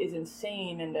Hero is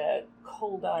insane and a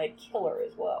cold-eyed killer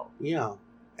as well. Yeah,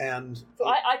 and... So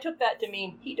I took that to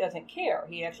mean he doesn't care.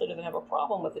 He actually doesn't have a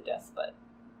problem with the despot.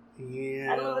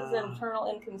 Yeah. I don't know if it's an internal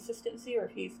inconsistency or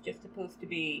if he's just supposed to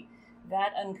be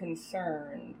that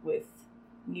unconcerned with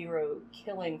Nero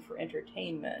killing for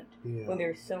entertainment when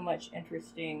there's so much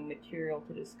interesting material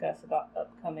to discuss about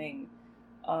upcoming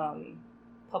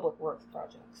public works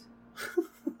projects.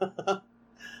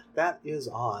 That is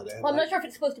odd. Well, I'm not sure if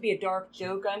it's supposed to be a dark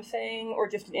joke, I'm saying, or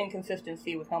just an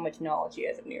inconsistency with how much knowledge he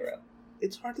has of Nero.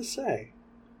 It's hard to say.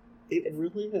 It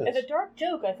really is. As a dark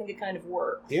joke, I think it kind of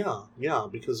works. Yeah,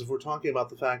 because if we're talking about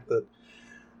the fact that,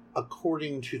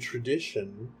 according to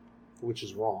tradition, which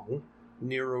is wrong,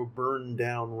 Nero burned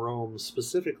down Rome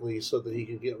specifically so that he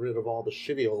could get rid of all the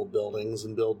shitty old buildings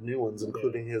and build new ones,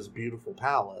 including his beautiful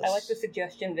palace. I like the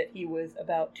suggestion that he was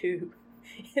about to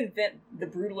invent the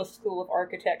brutalist school of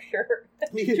architecture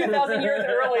 2,000 years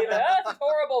early. That's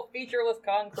horrible, featureless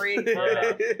concrete.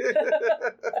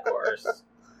 Of course.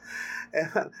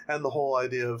 And the whole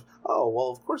idea of,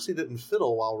 of course he didn't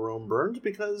fiddle while Rome burned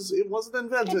because it wasn't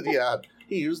invented yet.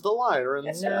 He used the lyre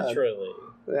instead. Naturally.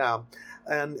 Yeah.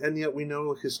 And yet we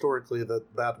know historically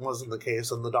that wasn't the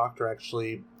case, and the Doctor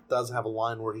actually does have a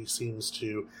line where he seems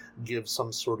to give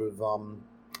some sort of,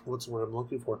 what's the word I'm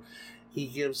looking for? He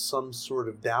gives some sort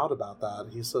of doubt about that.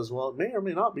 He says, well, it may or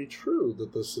may not be true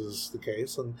that this is the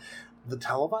case. And the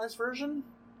televised version,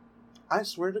 I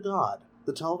swear to God,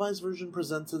 the televised version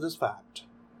presents it as fact.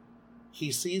 He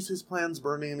sees his plans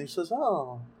burning and he says,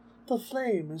 the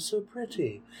flame is so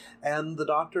pretty. And the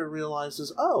Doctor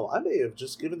realizes, I may have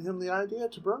just given him the idea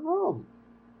to burn Rome.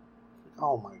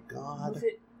 Oh my God. Was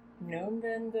it known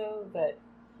then, though, that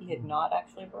he had not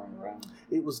actually burned Rome?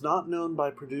 It was not known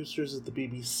by producers at the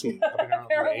BBC,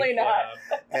 apparently not.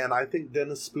 And I think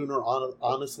Dennis Spooner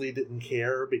honestly didn't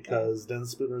care, because Dennis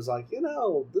Spooner's like,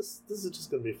 this is just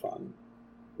going to be fun.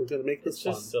 We're going to make this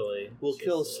fun. It's just silly. We'll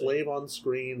kill a slave on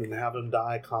screen and have him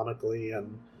die comically,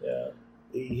 and...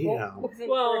 Yeah.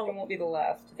 Well, it won't be the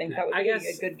last. I think that would be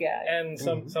a good gag. And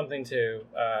something to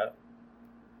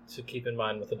keep in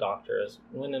mind with the Doctor is,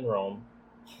 when in Rome.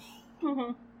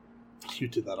 Mm-hmm. You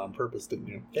did that on purpose, didn't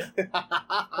you? Yeah.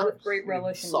 With great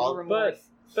relish and no remorse.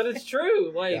 But it's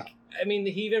true. I mean,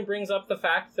 he even brings up the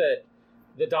fact that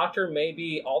the Doctor may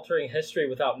be altering history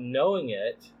without knowing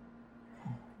it,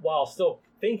 while still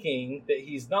thinking that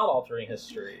he's not altering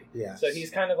history. Yes. So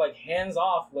he's kind of hands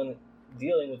off when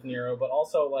dealing with Nero, but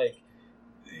also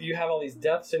you have all these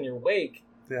deaths in your wake.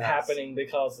 happening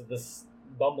because of this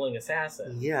bumbling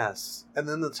assassin. Yes. And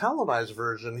then the televised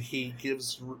version, he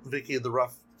gives Vicky the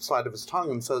rough side of his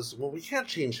tongue and says, well, we can't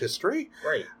change history.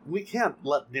 Right. We can't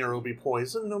let Nero be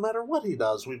poisoned no matter what he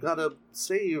does. We've got to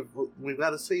save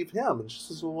him. And she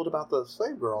says, well, what about the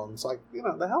slave girl? And it's like,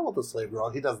 the hell with the slave girl.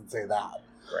 He doesn't say that.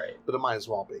 Right. But it might as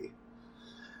well be.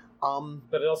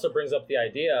 But it also brings up the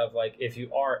idea of, like, if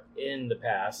you are in the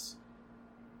past,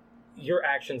 your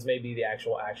actions may be the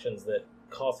actual actions that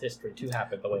cause history to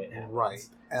happen the way it happens. Right.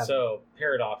 And so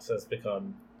paradox has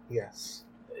become... Yes.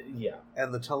 Yeah.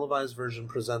 And the televised version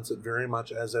presents it very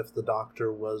much as if the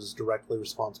Doctor was directly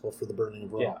responsible for the burning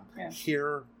of Rome. Yeah.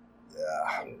 Here,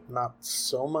 not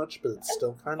so much, but it's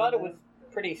still kind of... I thought it was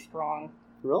pretty strong.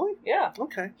 Really? Yeah.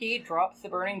 Okay. He drops the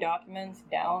burning documents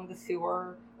down the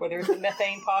sewer where there's a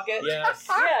methane pocket. Yes.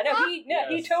 Yeah,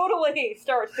 he totally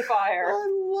starts the fire. I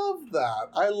love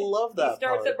that. He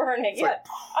starts it burning. It's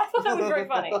I thought that was very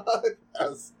funny.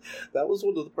 Yes. That was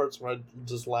one of the parts where I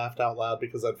just laughed out loud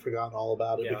because I'd forgotten all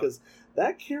about it. Yeah. Because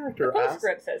that character... The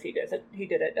postscript says he did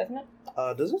it, doesn't it?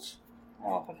 Does it?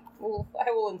 Oh,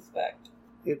 I will inspect.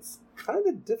 It's kind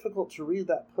of difficult to read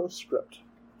that postscript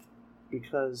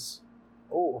because...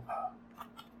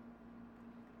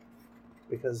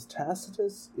 because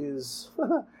Tacitus is,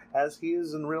 as he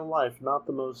is in real life, not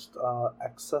the most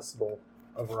accessible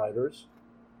of writers.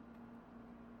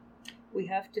 We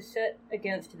have to set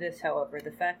against this, however,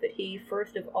 the fact that he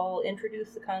first of all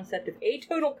introduced the concept of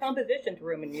atonal composition to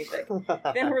Roman music,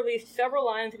 then released several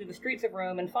lines into the streets of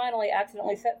Rome, and finally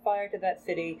accidentally set fire to that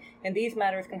city, and these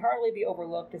matters can hardly be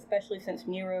overlooked, especially since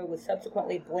Nero was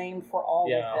subsequently blamed for all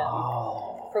of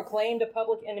them. Proclaimed a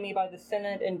public enemy by the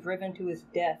Senate and driven to his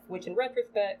death, which in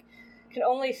retrospect can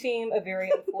only seem a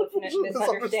very unfortunate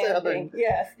misunderstanding.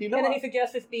 Yes. And then he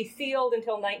suggests this be sealed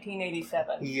until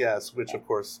 1987. Yes, which of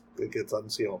course it gets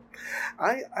unsealed.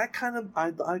 I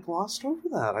glossed over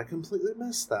that. I completely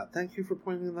missed that. Thank you for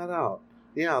pointing that out.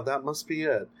 Yeah, that must be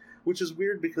it. Which is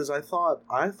weird because I thought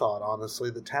honestly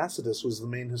that Tacitus was the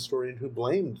main historian who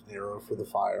blamed Nero for the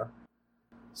fire.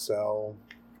 So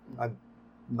I'm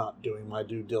not doing my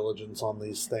due diligence on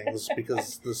these things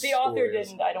because the author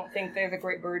didn't. I don't think there's a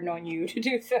great burden on you to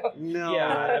do so. No.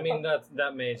 Yeah, I mean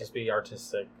that may just be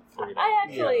artistic freedom. I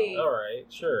actually... Yeah. All right,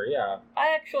 sure, yeah.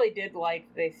 I actually did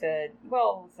like they said,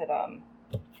 well,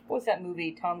 what was that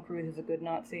movie, Tom Cruise is a Good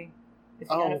Nazi? It's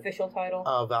the unofficial title.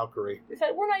 Valkyrie. They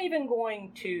said, we're not even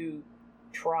going to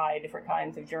try different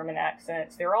kinds of German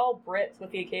accents. They're all Brits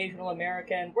with the occasional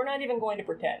American. We're not even going to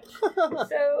pretend. So, they're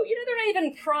not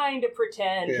even trying to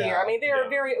pretend here. I mean, there are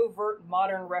very overt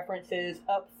modern references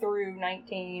up through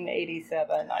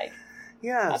 1987.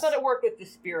 I thought it worked with the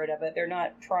spirit of it. They're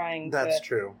not trying to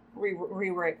true.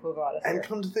 Rewrite Quo Vadis. And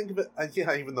come to think of it,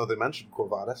 even though they mentioned Quo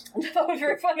Vadis. That was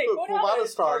very funny. Quo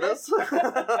Vadis Tardis.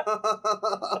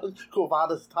 Quo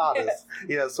Vadis Tardis.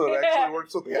 Yeah, so it actually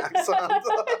works with the accent.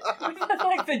 That's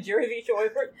like the Jersey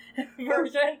Shore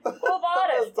version. Quo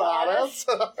Vadis Tardis.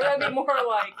 Or that'd be more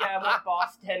like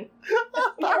Boston.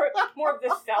 more of the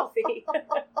Southie.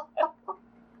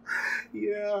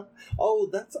 Yeah.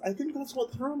 Oh, I think that's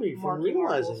what threw me from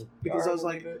realizing. Because I was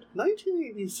like,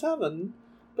 1987,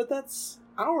 but that's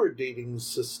our dating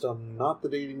system, not the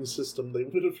dating system they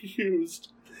would have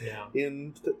used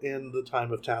in the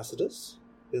time of Tacitus.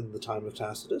 Again,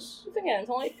 it's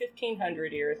only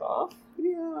 1,500 years off.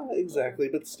 Yeah, exactly.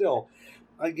 But still,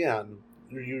 again,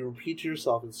 you repeat to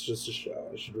yourself, it's just a show.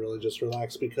 I should really just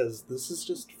relax because this is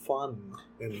just fun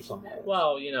in some ways.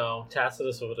 Well,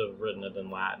 Tacitus would have written it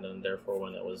in Latin, and therefore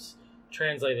when it was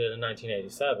translated in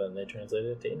 1987, they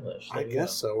translated it to English. I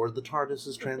guess so. Or the TARDIS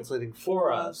is translating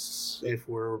for us if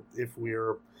we're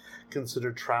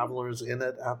considered travelers in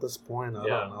it at this point. I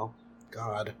don't know.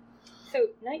 God. So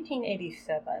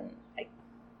 1987.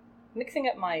 Mixing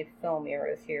up my film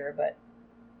eras here, but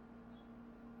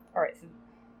all right. So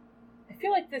I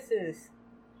feel like this is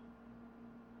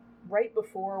right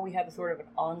before we have a sort of an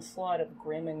onslaught of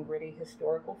grim and gritty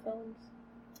historical films.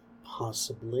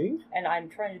 Possibly. And I'm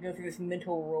trying to go through this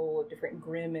mental roll of different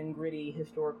grim and gritty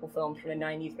historical films from the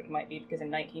 90s, but it might be because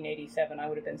in 1987 I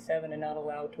would have been 7 and not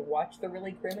allowed to watch the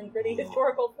really grim and gritty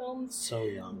historical films. So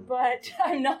young. But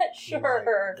I'm not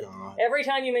sure. Every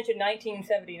time you mention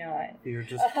 1979. You're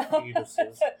just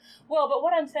fetuses. Well, but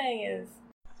what I'm saying is...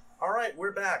 Alright,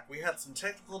 we're back. We had some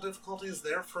technical difficulties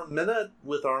there for a minute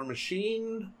with our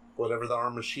machine, whatever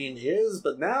our machine is,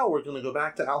 but now we're going to go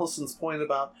back to Allison's point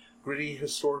about gritty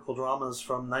historical dramas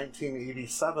from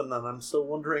 1987, and I'm still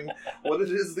wondering what it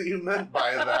is that you meant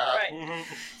by that. Right.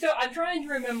 So I'm trying to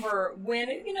remember when,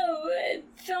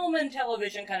 film and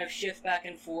television kind of shift back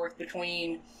and forth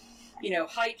between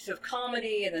heights of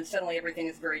comedy, and then suddenly everything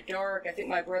is very dark. I think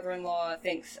my brother-in-law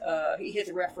thinks he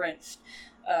has referenced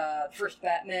first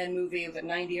Batman movie, was it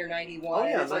 90 or 91? Oh,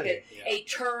 yeah, it's like a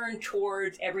turn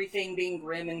towards everything being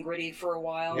grim and gritty for a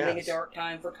while, being a dark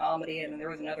time for comedy, and then there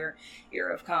was another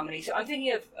era of comedy. So I'm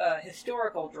thinking of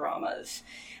historical dramas.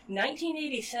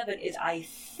 1987 is, I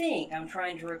think, I'm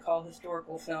trying to recall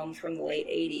historical films from the late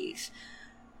 80s.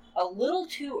 A little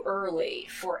too early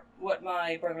for what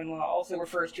my brother-in-law also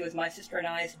refers to as my sister and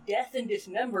I's death and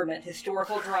dismemberment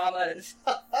historical dramas.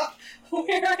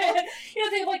 Wherein,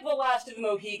 things like The Last of the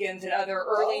Mohegans and other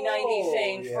early 90s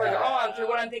things further on. So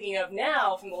what I'm thinking of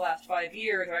now from the last 5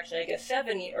 years, or actually I guess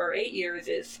 7 or 8 years,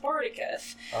 is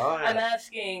Spartacus. I'm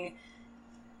asking,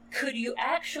 could you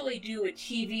actually do a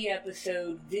TV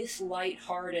episode this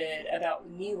lighthearted about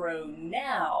Nero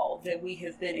now that we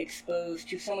have been exposed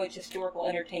to so much historical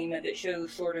entertainment that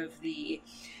shows sort of the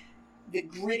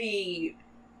gritty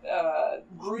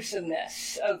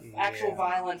gruesomeness of actual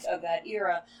violence of that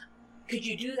era? Could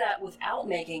you do that without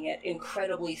making it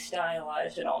incredibly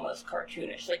stylized and almost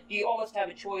cartoonish? Like, do you almost have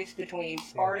a choice between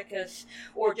Spartacus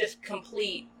or just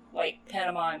complete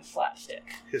pantomime slapstick?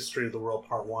 History of the World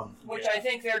Part 1. Which I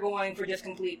think they're going for just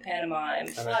complete pantomime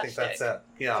slapstick. And I think that's it.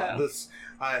 Yeah. So.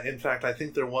 In fact, I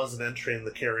think there was an entry in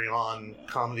the Carry On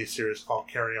comedy series called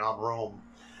Carry On Rome.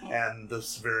 And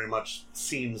this very much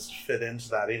seems to fit into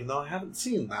that, even though I haven't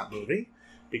seen that movie.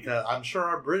 Because I'm sure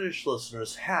our British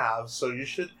listeners have, so you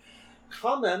should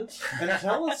comment and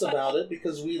tell us about it,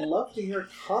 because we love to hear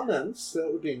comments. That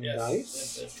would be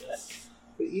nice. Yes.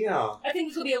 But yeah. I think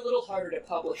this will be a little harder to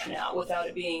publish now without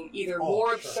it being either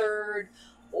more absurd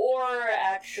or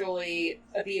actually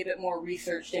be a bit more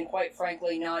researched and, quite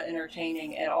frankly, not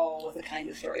entertaining at all with the kind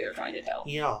of story they're trying to tell.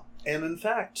 Yeah. And in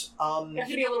fact, it has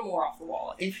to be a little more off the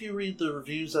wall. If you read the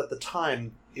reviews at the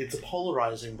time, it's a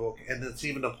polarizing book, and it's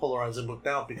even a polarizing book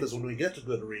now, because when we get to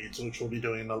Goodreads, which we'll be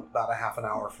doing in about a half an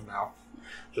hour from now,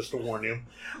 just to warn you,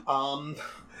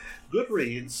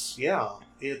 Goodreads,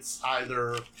 it's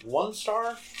either 1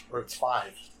 star or it's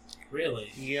 5.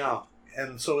 Really? Yeah.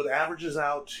 And so it averages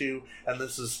out to, and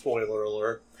this is spoiler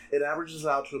alert, it averages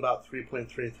out to about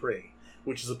 3.33,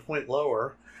 which is a point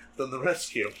lower than The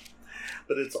Rescue.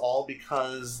 But it's all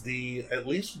because at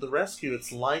least with The Rescue,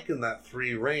 it's like in that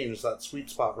 3 range, that sweet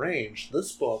spot range.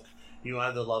 This book, you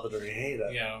either love it or you hate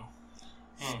it. Yeah.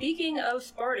 Speaking of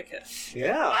Spartacus,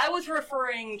 I was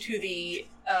referring to the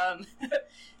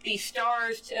the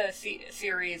Stars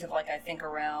series of, I think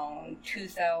around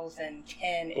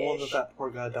 2010-ish. The one that poor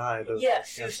guy died.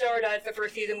 Yes, the Star died for the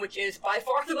first season, which is by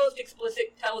far the most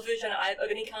explicit television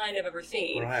of any kind I've ever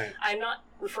seen. Right. I'm not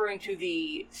referring to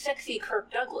the sexy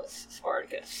Kirk Douglas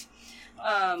Spartacus.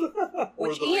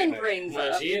 Which Ian brings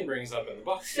up. Which Ian brings up in the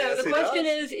book. So the question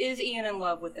is Ian in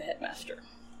love with the headmaster?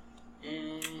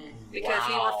 Because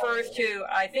he refers to,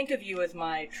 I think of you as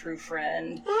my true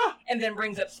friend, and then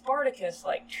brings up Spartacus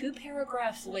 2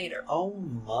 paragraphs later. Oh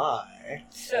my.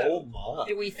 So,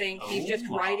 do we think he's just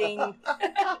writing...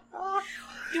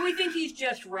 do we think he's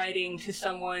just writing to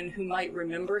someone who might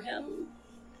remember him?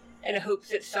 In hopes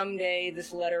that someday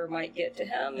this letter might get to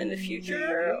him in the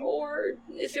future? Or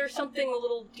is there something a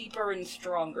little deeper and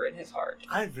stronger in his heart?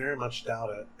 I very much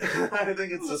doubt it. I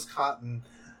think it's just cottoning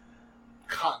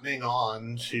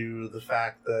on to the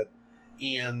fact that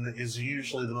Ian is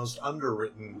usually the most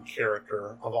underwritten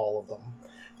character of all of them.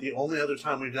 The only other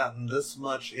time we've gotten this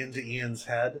much into Ian's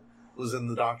head was in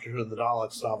the Doctor Who and the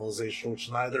Daleks novelization, which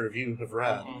neither of you have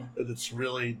read, but it's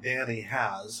really, Danny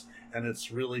has, and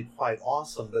it's really quite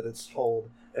awesome that it's told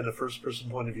in a first-person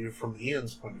point of view from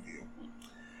Ian's point of view.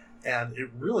 And it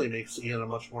really makes Ian a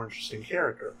much more interesting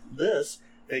character. This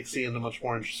makes Ian a much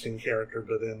more interesting character,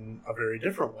 but in a very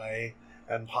different way,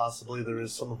 and possibly there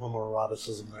is some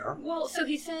homoeroticism there. Well, so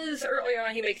he says earlier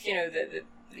on, he makes, the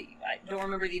I don't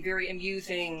remember the very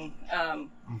amusing,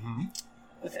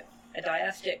 was it a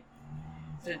diastic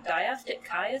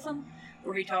chiasm?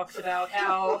 Where he talks about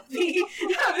how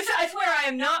I swear I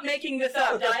am not making this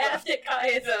up. Diastic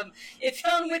chiasm. It's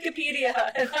on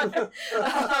Wikipedia.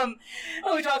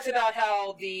 He talks about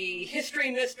how the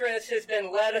history mistress has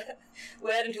been led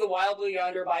into the wild blue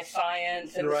yonder by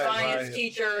science, and the science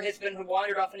teacher has been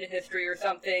wandered off into history or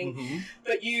something.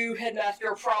 But you,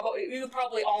 headmaster,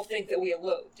 probably all think that we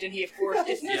eloped, and he of course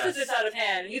dismisses this out of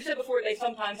hand. And you've said before they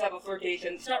sometimes have a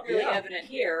flirtation. It's not really evident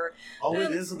here. Oh,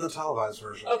 it is in the televised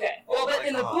version. Okay. Well, but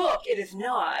in the book, it is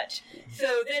not.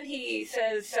 So then he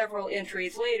says several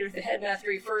entries later, the headmaster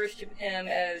refers to him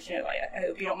as, I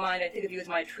hope you don't mind, I think of you as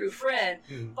my true friend.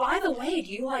 By the way, do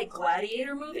you like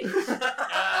gladiator movies? So,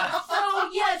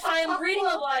 yes, I am reading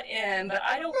a lot in, but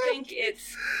I don't think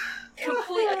it's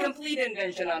A complete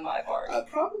invention on my part.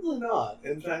 Probably not.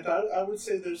 In fact, I would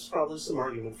say there's probably some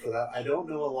argument for that. I don't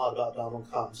know a lot about Donald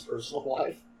Cotton's personal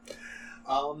life.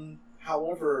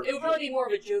 However... It would probably be more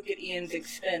of a joke at Ian's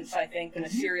expense, I think, than a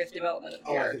serious development of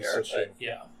character. I think so, too.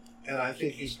 Yeah. And I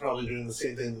think he's probably doing the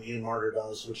same thing that Ian Marter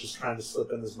does, which is trying to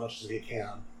slip in as much as he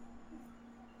can.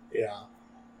 Yeah.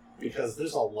 Because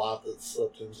there's a lot that's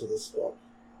slipped into this book.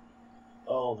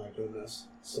 Oh my goodness.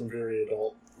 Some very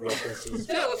adult references.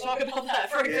 So let's talk about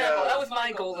that. For example, that was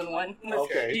my golden one.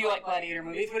 Okay. Do you like gladiator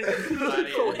movies?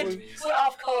 What movies. What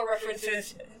off-color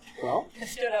references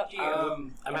stood out to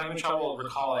you? I'm having trouble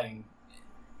recalling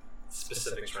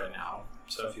specifics right now,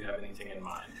 so if you have anything in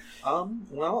mind.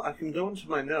 Well, I can go into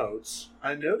my notes.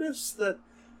 I noticed that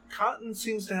Cotton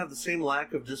seems to have the same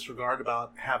lack of disregard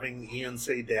about having Ian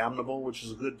say damnable, which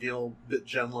is a good deal bit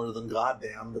gentler than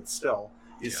goddamn, but still,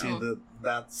 you see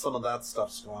that some of that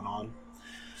stuff's going on.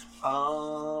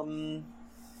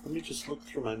 Let me just look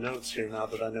through my notes here now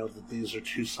that I know that these are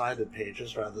two-sided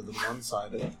pages rather than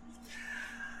one-sided.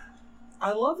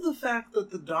 I love the fact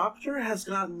that the Doctor has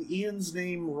gotten Ian's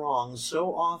name wrong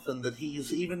so often that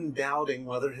he's even doubting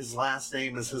whether his last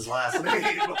name is his last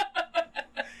name.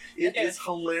 It is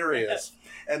hilarious.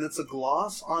 And it's a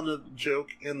gloss on a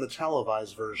joke in the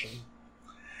televised version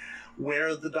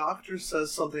where the Doctor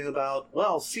says something about,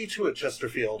 well, see to it,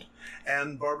 Chesterfield.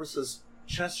 And Barbara says,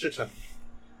 Chesterton.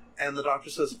 And the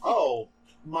Doctor says, oh,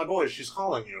 my boy, she's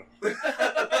calling you.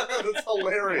 It's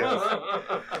hilarious.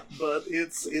 But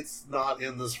it's not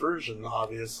in this version,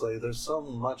 obviously. There's so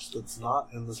much that's not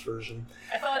in this version.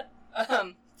 I thought,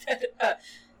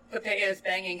 Poppea's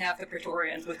banging half the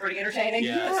Praetorians was pretty entertaining.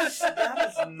 Yes, that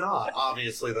is not.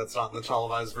 Obviously, that's not in the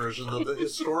televised version. The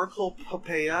historical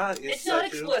Poppeia is it's not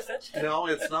explicit. No,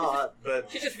 it's not. But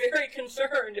she's just very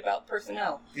concerned about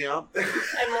personnel. Yeah.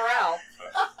 And morale.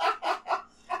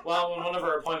 Well, when one of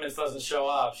her appointments doesn't show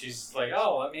up, she's like,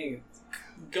 "Oh, let me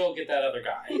go get that other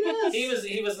guy. Yes.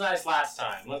 He was nice last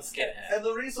time. Let's get him." And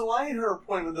the reason why her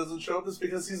appointment doesn't show up is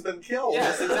because he's been killed.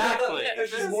 Yes, exactly. And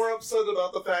she's more upset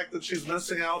about the fact that she's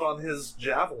missing out on his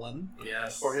javelin,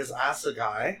 or his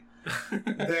assegai,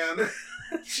 than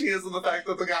she is in the fact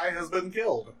that the guy has been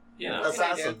killed,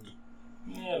 assassinated.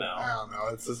 You know, I don't know.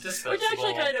 It's just which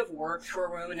actually kind of works for a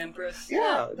Roman empress.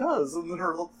 Yeah, it does. And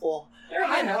her little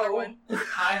hi ho one.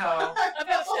 Hi ho.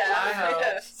 About staff. Hi ho.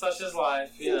 Yes. Such is life.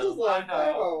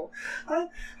 Hi ho.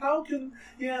 How can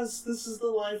this is the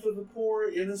life of a poor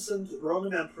innocent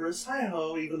Roman empress. Hi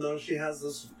ho, even though she has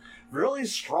this really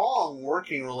strong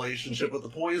working relationship with the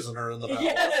poisoner in the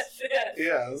palace.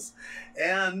 Yes.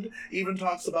 And even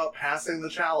talks about passing the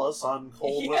chalice on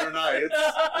cold winter nights.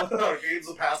 Our games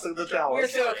of passing the chalice. We're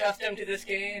so accustomed to this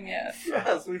game, yes.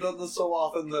 Yes, we've done this so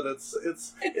often that it's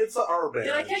our bear.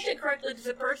 Did I catch it correctly? Does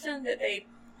the person that they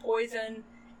poison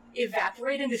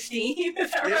evaporate into steam?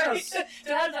 Is that right? So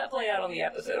how does that play out on the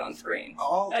episode on screen?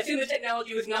 I assume the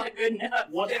technology was not good enough.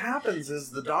 What happens is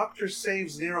the Doctor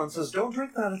saves Nero and says, don't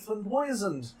drink that, it's been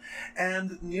poisoned.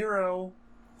 And Nero,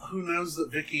 who knows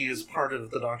that Vicky is part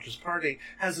of the Doctor's party,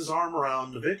 has his arm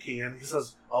around Vicky and he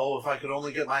says, oh, if I could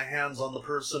only get my hands on the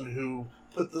person who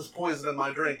put this poison in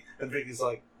my drink. And Vicky's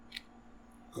like,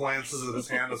 glances at his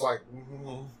hand, is like,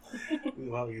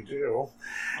 well, you do.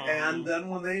 And then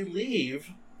when they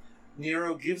leave,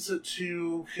 Nero gives it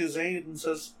to his aide and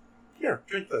says, here,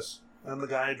 drink this. And the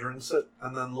guy drinks it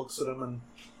and then looks at him and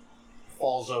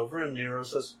falls over, and Nero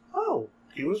says, oh,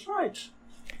 he was right.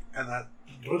 And that's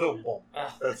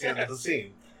the end of the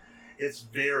scene. It's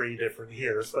very different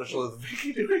here, especially with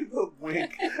Vicky doing the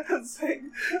wink and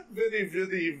saying, Vinny,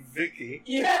 Vinny, Vicky.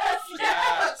 Yes!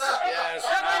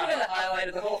 That might have been the highlight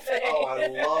of the whole thing. Oh, I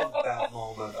love that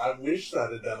moment. I wish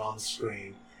that had been on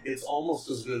screen. It's almost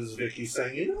as good as Vicky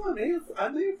saying, you know, I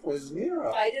may have poisoned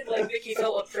Nero. I did like Vicky's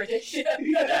whole prediction.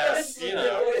 Yes,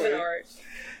 poison art.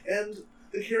 And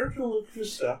the character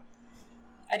Lucrusta.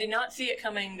 I did not see it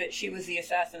coming that she was the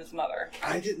assassin's mother.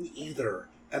 I didn't either.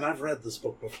 And I've read this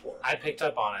book before. I picked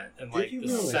up on it in the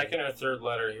second or third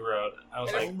letter he wrote. I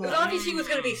was like, it was obvious he was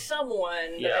going to be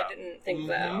someone, but I didn't think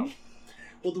that.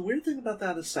 Well, the weird thing about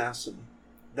that assassin,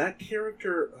 that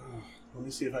character, let me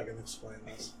see if I can explain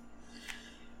this.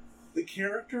 The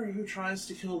character who tries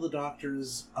to kill the Doctor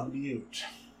is a mute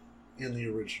in the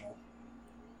original.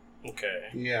 Okay.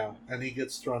 Yeah, and he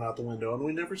gets thrown out the window, and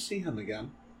we never see him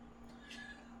again.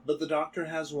 But the Doctor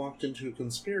has walked into a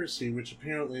conspiracy, which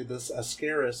apparently this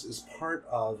Ascaris is part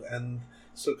of, and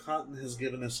so Cotton has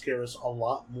given Ascaris a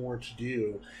lot more to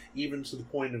do, even to the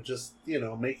point of just,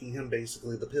 making him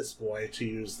basically the piss boy, to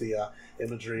use the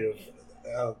imagery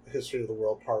of History of the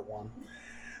World Part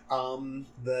 1.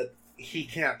 That he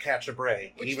can't catch a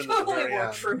break. Which even totally at the very worked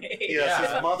end. for me.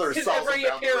 Yes, his mother his sells him every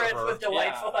down the appearance river. was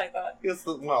delightful, I thought. Yes,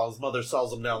 his mother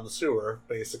sells him down the sewer,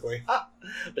 basically.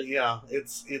 But yeah,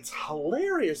 it's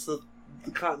hilarious that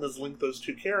the Cotton has linked those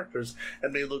two characters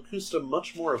and made Locusta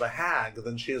much more of a hag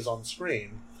than she is on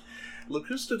screen.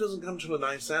 Locusta doesn't come to a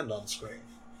nice end on screen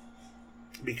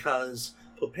because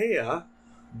Poppaea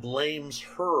blames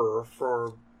her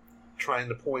for trying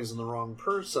to poison the wrong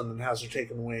person and has her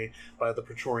taken away by the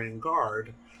Praetorian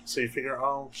Guard. So you figure,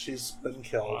 oh, she's been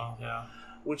killed. Wow, yeah.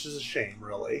 Which is a shame,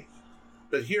 really.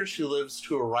 But here she lives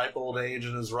to a ripe old age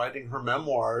and is writing her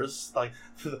memoirs, like,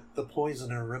 The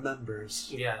Poisoner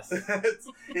Remembers. Yes.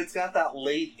 It's got that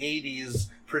late 80s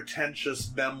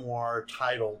pretentious memoir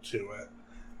title to it,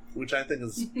 which I think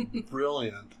is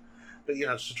brilliant. But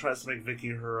yeah, she tries to make Vicky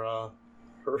her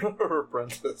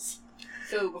apprentice.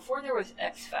 So before there was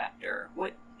X Factor,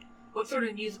 what sort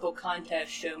of musical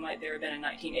contest show might there have been in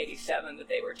 1987 that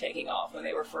they were taking off when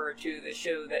they referred to the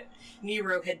show that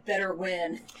Nero had better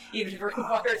win, even if it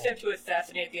requires him to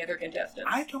assassinate the other contestants?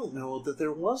 I don't know that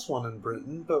there was one in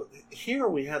Britain, but here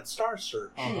we had Star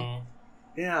Search.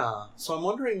 Yeah, so I'm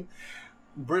wondering,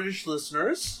 British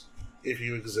listeners, if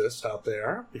you exist out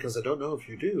there, because I don't know if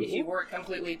you do. If you weren't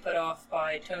completely put off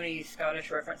by Tony's Scottish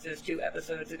references 2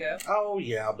 episodes ago. Oh,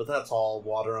 yeah, but that's all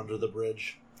water under the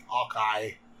bridge.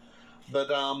 Okay. But,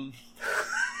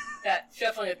 That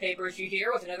shuffling of papers you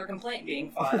hear was another complaint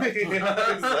being filed.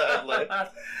 Yeah, exactly.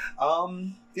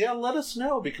 Yeah, let us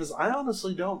know, because I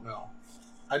honestly don't know.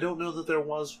 I don't know that there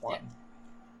was one.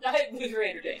 I was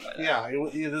very entertained by that. Yeah,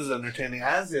 it is entertaining,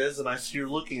 as is, and I see you're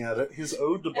looking at it, his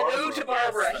Ode to Barbara. An Ode to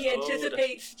Barbara. Yes, He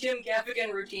anticipates Jim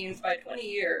Gaffigan routines by 20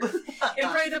 years. In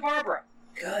praise of Barbara.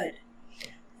 Good.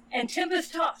 And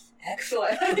Tempest Toss.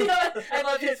 Excellent. I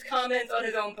love his comments on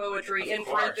his own poetry in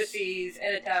parentheses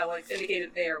and italics,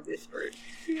 indicated they are whispered.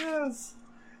 Yes.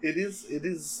 It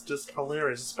is just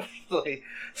hilarious, especially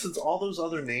since all those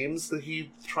other names that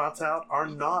he trots out are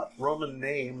not Roman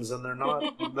names, and they're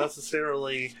not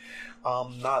necessarily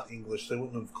not English. They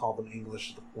wouldn't have called them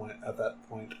English at that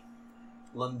point.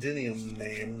 Londinium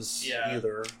names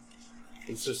either.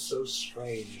 It's just so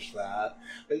strange that.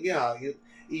 But yeah,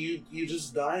 you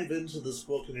just dive into this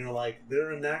book and you're like, there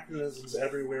are anachronisms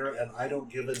everywhere, and I don't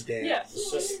give a damn. Yes.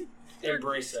 It's just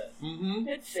embrace it. Mm-hmm.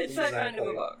 It's that kind of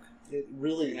a book. It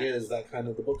really is that kind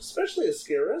of the book, especially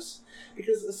Ascaris,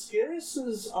 because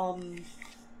Ascaris's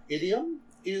idiom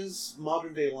is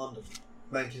modern day London,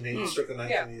 1980, circa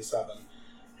 1987.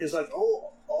 He's like,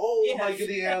 oh, yes. My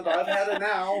giddy aunt, I've had it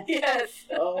now. Yes.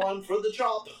 Oh, I'm for the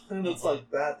chop, and it's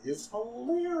like that is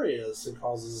hilarious. It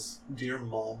causes dear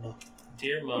mom.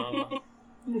 Dear mom.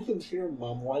 Dear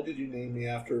mom, why did you name me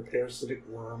after a parasitic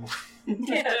worm?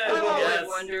 Yeah, I've always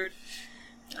wondered.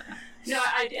 No,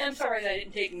 I'm sorry that I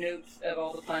didn't take notes of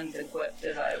all the puns and quips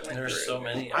as I went through. There's so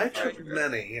many. I took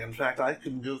many. In fact, I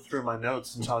can go through my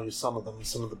notes and tell you some of them,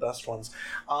 some of the best ones.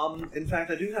 In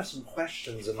fact, I do have some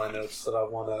questions in my notes that I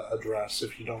want to address,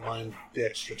 if you don't mind the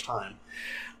extra time.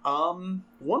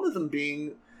 One of them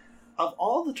being, of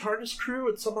all the TARDIS crew,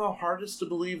 it's somehow hardest to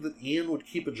believe that Ian would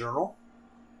keep a journal.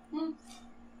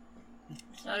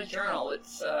 It's not a journal,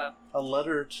 it's a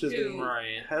letter to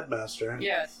the headmaster.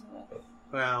 Yes.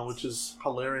 Yeah, which is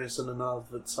hilarious in and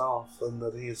of itself, and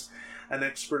that he's an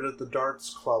expert at the darts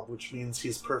club, which means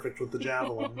he's perfect with the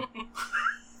javelin.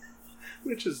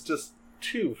 Which is just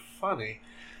too funny.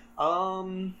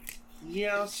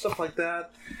 Yeah, stuff like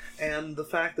that. And the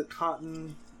fact that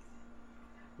Cotton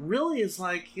really is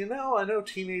like, I know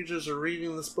teenagers are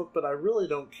reading this book, but I really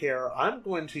don't care. I'm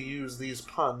going to use these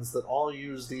puns that all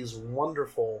use these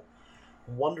wonderful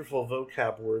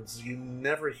vocab words you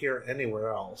never hear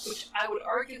anywhere else. Which I would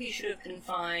argue he should have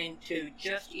confined to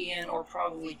just Ian or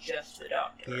probably just the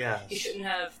Doctor. Yes. He shouldn't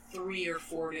have 3 or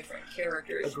 4 different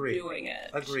characters doing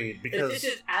it. Agreed. Because this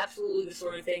is absolutely the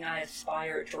sort of thing I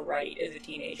aspired to write as a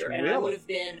teenager, and I would have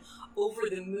been over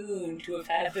the moon to have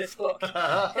had this book at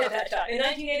that time. In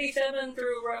 1987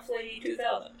 through roughly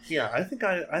 2000. Yeah, I think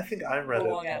I read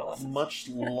it much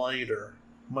later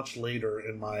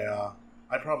in my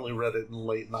I probably read it in the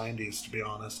late 90s, to be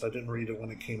honest. I didn't read it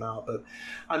when it came out, but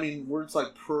I mean, words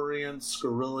like prurient,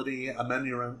 scurrility,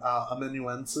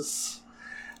 amanuensis.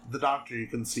 The Doctor you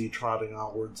can see trotting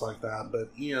out words like that,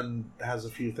 but Ian has a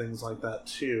few things like that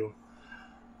too.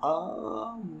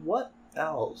 What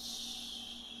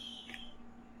else?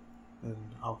 And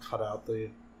I'll cut out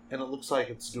and it looks like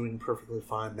it's doing perfectly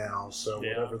fine now, so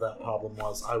whatever that problem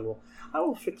was, I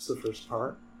will fix the first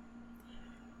part.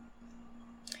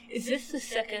 Is this the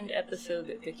second episode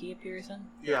that Vicky appears in?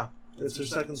 Yeah. It's her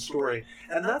second story.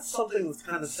 And that's something that's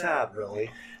kind of sad, really,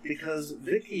 because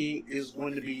Vicky is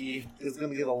going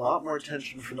to get a lot more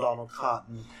attention from Donald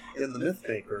Cotton in The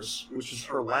Mythmakers, which is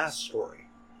her last story.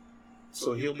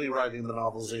 So he'll be writing the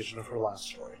novelization of her last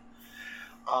story.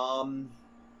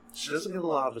 She doesn't get a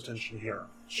lot of attention here.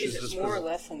 Is it more or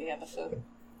less in the episode?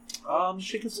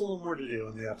 She gets a little more to do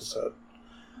in the episode.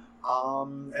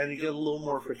 And you get a little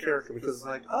more for character because it's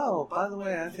like, oh, by the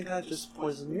way, I think I just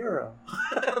poisoned Miro.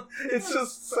 It's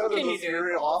just said in this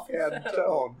very offhand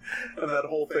tone, and that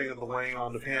whole thing of the laying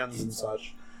on of hands and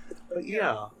such. But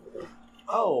yeah.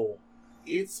 Oh,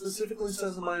 it specifically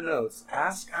says in my notes,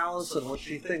 ask Allison what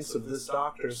she thinks of this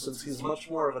doctor since he's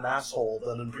much more of an asshole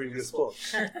than in previous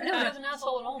books. No, he's an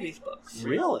asshole in all these books.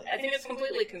 Really? I think it's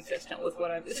completely consistent with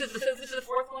what I've... This is the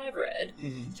fourth one I've read.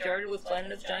 Mm-hmm. Started with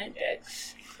Planet of Giant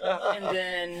Dicks. And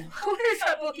then... What is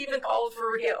that book even called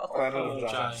for real? Planet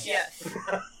of Giants. Yes.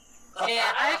 And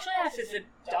I actually asked, is the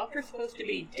doctor supposed to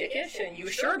be dickish? And you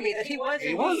assured me that he was indeed.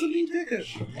 He was indeed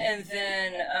dickish. And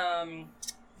then...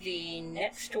 the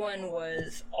next one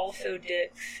was also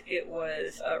Dix. It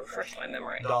was, refresh my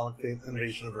memory. Dalek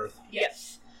Invasion of Earth.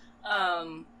 Yes.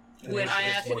 When I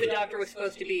asked if the doctor was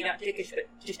supposed to be not dickish, but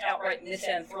just outright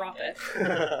misanthropic.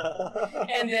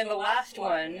 And then the last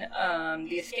one,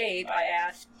 The Escape, I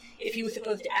asked if he was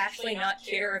supposed to actually not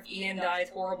care if Ian dies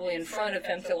horribly in front of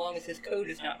him so long as his coat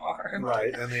is not harmed.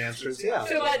 Right, and the answer is yeah.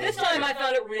 So by this time I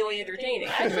found it really entertaining.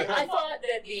 Actually, I thought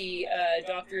that the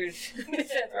doctor's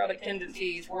misanthropic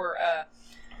tendencies were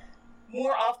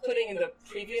more off-putting in the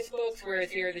previous books, whereas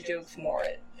here the joke's more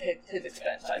at his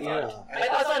expense, I thought. Yeah.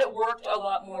 I thought it worked a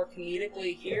lot more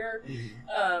comedically here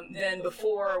than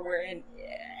before, wherein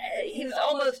he was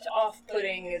almost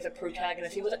off-putting as a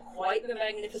protagonist. He wasn't quite the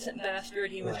magnificent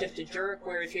bastard, he was just a jerk,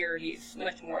 whereas here he's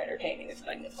much more entertaining as a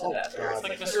magnificent bastard. It's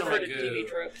like Mr. TV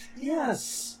tropes.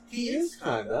 Yes, he is,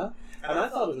 kinda. And I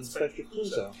thought of Inspector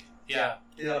Clouseau. Yeah.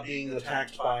 Yeah, being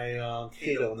attacked by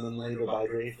Cato and then later by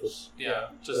Dreyfus. Yeah,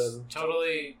 just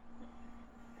totally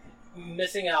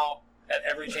missing out at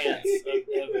every chance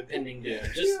of impending doom.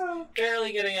 Just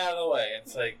barely getting out of the way.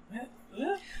 It's like,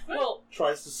 well,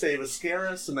 tries to save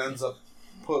Ascaris and ends up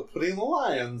putting the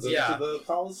lions into the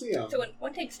Colosseum. So when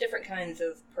one takes different kinds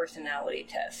of personality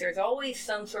tests, there's always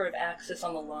some sort of axis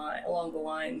on the line along the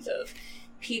lines of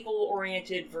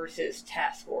people-oriented versus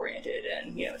task-oriented,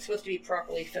 and it's supposed to be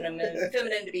properly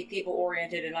feminine to be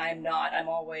people-oriented, and I'm not. I'm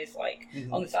always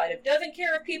on the side of doesn't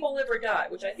care if people live or die,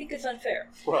 which I think is unfair.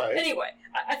 Right. Anyway,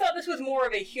 I thought this was more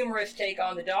of a humorous take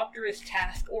on the Doctor is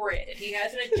task-oriented. He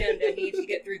has an agenda. He needs to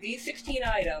get through these 16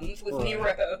 items with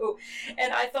Nero,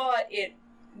 and I thought it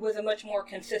was a much more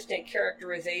consistent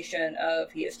characterization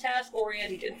of he is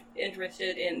task-oriented. He's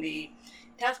interested in the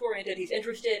task-oriented, he's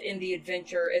interested in the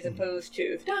adventure as opposed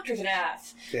to the Doctor's an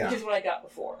ass, which is what I got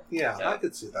before. Yeah, so. I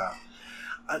could see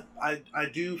that. I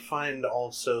do find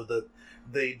also that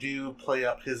they do play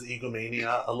up his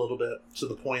egomania a little bit to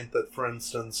the point that, for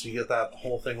instance, you get that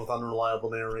whole thing with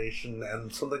unreliable narration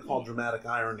and something called dramatic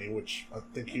irony, which I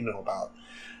think you know about.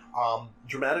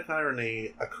 Dramatic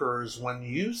irony occurs when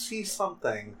you see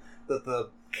something that the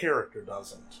character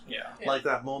doesn't. Yeah. Like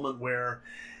that moment where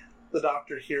the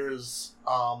Doctor hears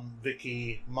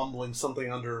Vicky mumbling something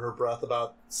under her breath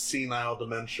about senile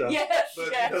dementia. Yes,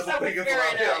 but he doesn't think it's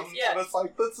about him. Yes. And it's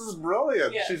like, this is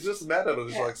brilliant. Yes. She's just met him and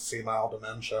he's like, senile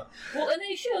dementia. Well, and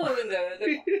they show in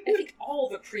I think all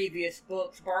the previous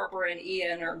books, Barbara and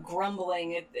Ian are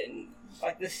grumbling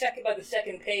by the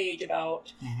second page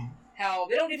about how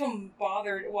they don't even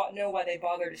know why they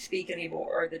bother to speak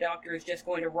anymore, or the Doctor is just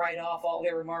going to write off all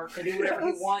their remarks and do whatever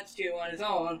he wants to on his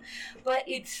own. But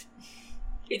it's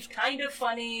kind of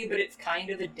funny, but it's kind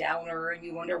of a downer, and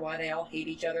you wonder why they all hate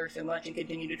each other so much and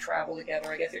continue to travel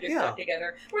together. I guess they're just stuck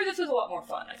together. Whereas this was a lot more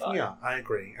fun, I thought. Yeah, I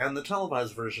agree. And the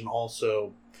televised version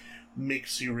also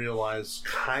makes you realize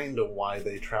kind of why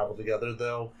they travel together,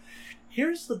 though.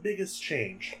 Here's the biggest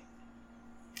change.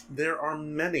 There are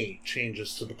many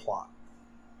changes to the plot.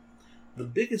 The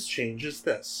biggest change is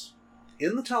this.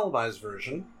 In the televised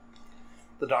version,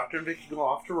 the Doctor and Vicky go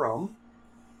off to Rome.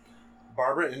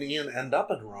 Barbara and Ian end up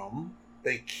in Rome.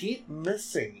 They keep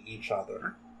missing each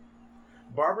other.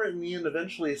 Barbara and Ian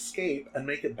eventually escape and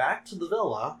make it back to the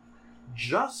villa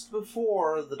just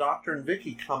before the Doctor and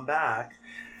Vicky come back.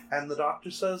 And the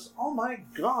Doctor says, oh my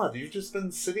God, you've just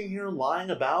been sitting here lying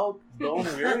about, bone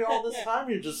weary all this time?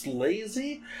 You're just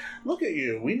lazy? Look at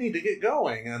you, we need to get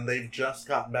going. And they've just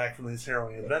gotten back from these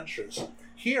harrowing adventures.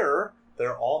 Here,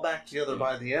 they're all back together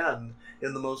by the end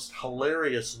in the most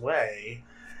hilarious way.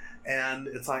 And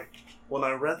it's like, when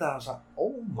I read that, I was like,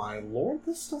 oh my lord,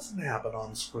 this doesn't happen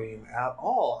on screen at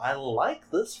all. I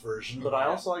like this version, but I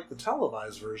also like the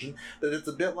televised version, that it's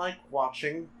a bit like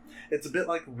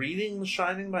reading The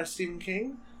Shining by Stephen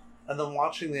King, and then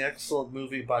watching the excellent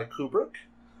movie by Kubrick.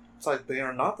 It's like they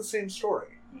are not the same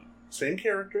story. Same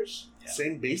characters,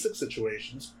 same basic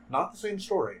situations, not the same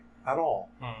story at all.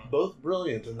 Both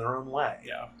brilliant in their own way.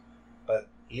 Yeah. But,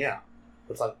 yeah.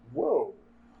 It's like, whoa.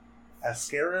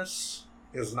 Ascaris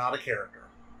is not a character,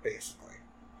 basically.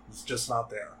 It's just not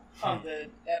there. On the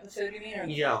episode, you mean? Or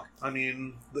yeah. I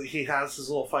mean, he has his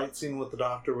little fight scene with the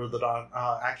Doctor where the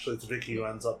actually, it's Vicky who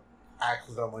ends up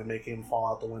accidentally making him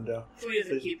fall out the window. So he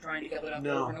doesn't keep trying to get it up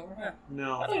over and over? Huh.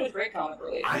 No. I thought it was great comic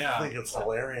relief. I think it's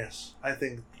hilarious. I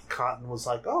think Cotton was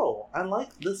like, oh, I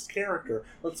like this character.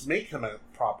 Let's make him a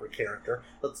proper character.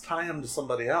 Let's tie him to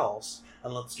somebody else,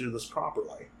 and let's do this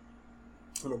properly.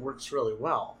 And it works really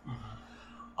well.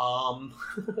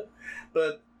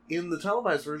 But in the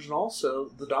televised version also,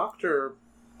 the Doctor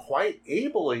quite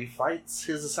ably fights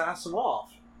his assassin off.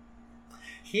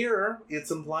 Here,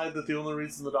 it's implied that the only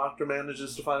reason the Doctor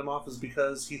manages to fight him off is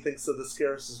because he thinks that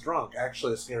Ascaris is drunk.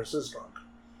 Actually, Ascaris is drunk.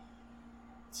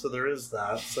 So there is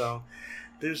that. So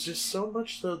there's just so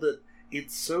much, though, that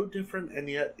it's so different, and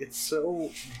yet it's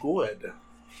so good.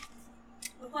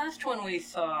 The last one we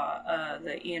saw,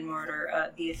 the Ian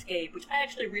Marter, The Escape, which I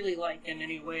actually really liked in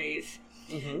many ways,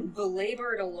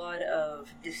 belabored a lot of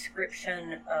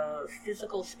description of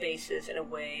physical spaces in a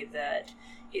way that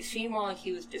it seemed like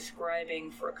he was describing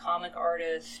for a comic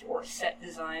artist or set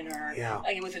designer. Yeah.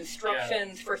 Like it was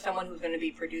instructions for someone who's going to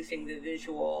be producing the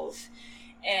visuals.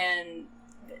 And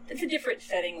it's a different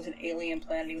setting. It was an alien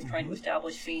planet. He was trying to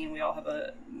establish scene. We all have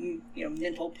a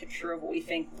mental picture of what we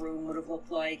think Rome would have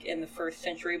looked like in the first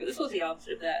century. But this was the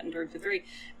opposite of that in terms of very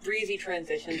breezy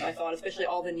transitions, I thought, especially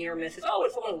all the near misses. Oh,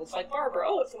 it's someone who looks like Barbara.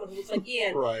 Oh, it's someone who looks like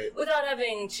Ian. Right. Without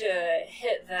having to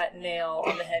hit that nail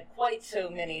on the head quite so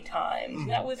many times.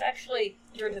 That was actually,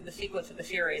 in terms of the sequence of the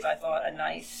series, I thought a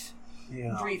nice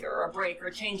breather or a break or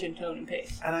a change in tone and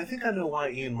pace. And I think I know why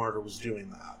Ian Marter was doing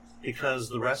that. Because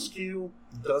The Rescue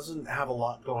doesn't have a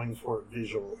lot going for it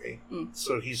visually.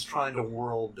 So he's trying to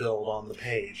world build on the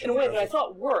page. In a way that I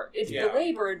thought worked. It's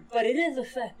belabored, but it is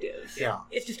effective. Yeah.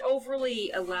 It's just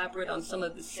overly elaborate on some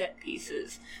of the set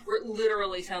pieces, where it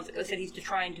literally sounds like I said he's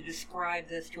trying to describe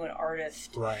this to an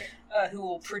artist who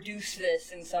will produce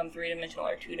this in some three-dimensional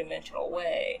or two-dimensional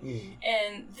way.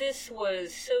 And this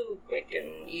was so quick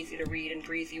and easy to read and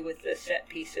breezy with the set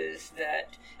pieces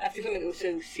that after something that was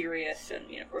so serious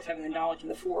and, of course, having the knowledge from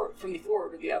the forward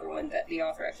of the other one that the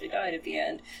author actually died at the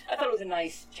end, I thought it was a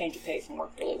nice change of pace and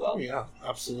worked really well. Yeah,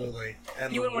 absolutely.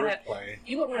 And you the wouldn't wordplay.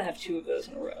 want to have two of those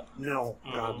in a row. No,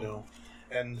 God, no.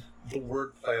 And the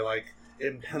wordplay, like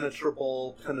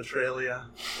impenetrable penetralia.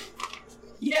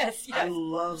 Yes. I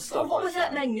love stuff what like was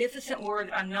that magnificent word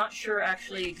I'm not sure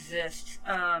actually exists?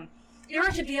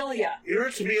 Irritabilia.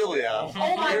 Irritabilia.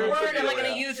 Oh my word, am I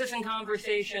going to use this in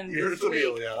conversation this week?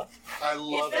 Irritabilia. I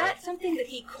love it. Is that something that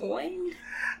he coined?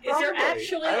 Is Probably. there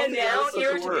actually a noun,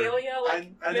 irritabilia?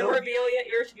 Like memorabilia,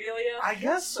 irritabilia? I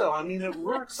guess so. I mean, it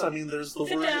works. I mean, there's the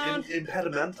Sit word down,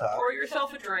 impedimenta. Pour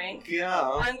yourself a drink. Yeah.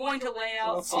 I'm going to lay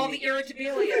out all the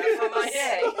irritabilia from my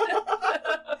day.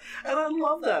 And I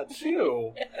love that,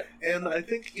 too. And I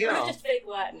think, It was just fake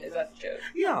Latin, is that the joke?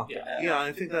 Yeah,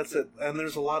 I think that's it. And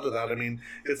there's a lot of that. I mean,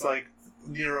 it's like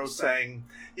Nero saying,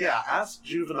 ask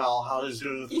Juvenal how he's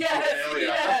doing with the Juvenalia.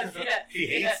 Yes. He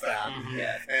hates that.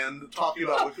 Yes. And talking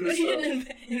about Locusta. But he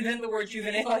didn't invent the word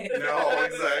Juvenalia. No,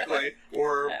 exactly.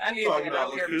 Or talking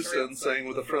about Locusta Locusta and saying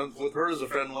with her as a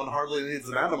friend, one hardly needs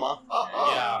an enema.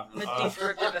 The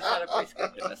descriptivist, not a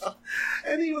prescriptivist.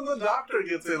 And even the Doctor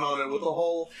gets in on it with the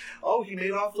whole, he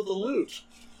made off with the loot.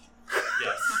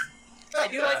 Yes. I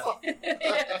do like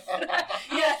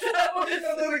yes. And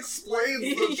that explains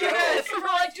the joke. Yes, for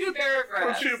like 2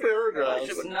 paragraphs. For 2 paragraphs.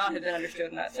 Which would not have been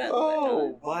understood in that sense.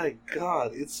 Oh, my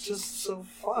God. It's just so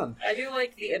fun. I do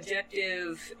like the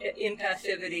objective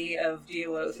impassivity of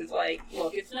Delos. It's like,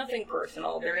 look, it's nothing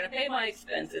personal. They're going to pay my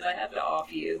expenses. I have to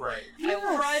off you. Right. I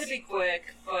will try to be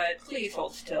quick, but please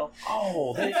hold still.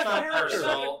 Oh, that it's not character.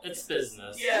 personal. It's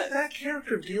business. Yeah. That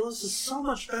character of Delos is so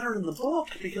much better in the book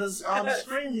because on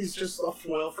screen he's just a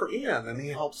foil for Ian and he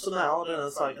helps him out and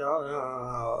it's like,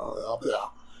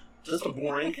 just a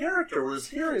boring character. Whereas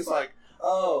here he's like,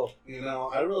 I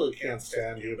really can't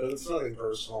stand you, but it's nothing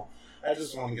personal. I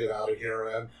just want to get out of here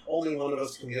and only one of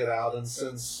us can get out and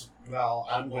since,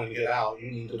 I'm going to get out,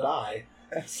 you need to die.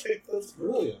 And it's like, that's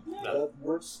brilliant. Yeah. That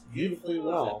works beautifully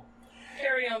well.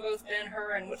 Carry on both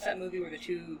Ben-Hur and what's that movie where the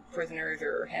 2 prisoners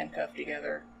are handcuffed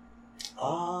together?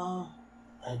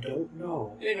 I don't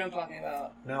know. You know what I'm talking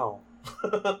about? No.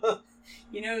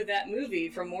 You know that movie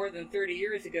from more than 30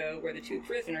 years ago where the two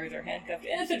prisoners are handcuffed?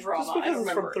 And it's a drama. Just because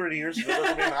it's from 30 years ago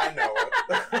doesn't mean I know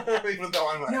it. Even though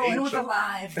I'm no, it was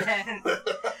alive then.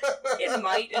 It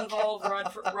might involve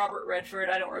Robert Redford.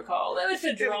 I don't recall. It was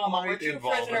a drama where two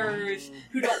prisoners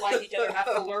who don't like each other have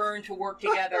to learn to work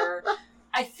together.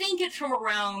 I think it's from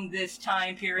around this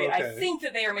time period. Okay. I think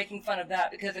that they are making fun of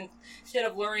that because instead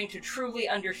of learning to truly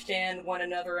understand one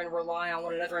another and rely on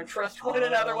one another and trust one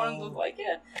another, one was like,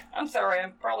 yeah, I'm sorry,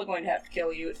 I'm probably going to have to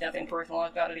kill you. It's nothing personal.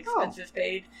 I've got an expenses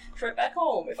paid trip back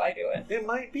home if I do it. It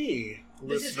might be.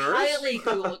 This Listeners?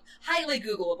 is highly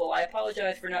Googleable. I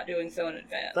apologize for not doing so in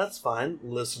advance. That's fine.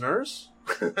 Listeners,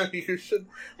 you should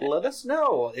let us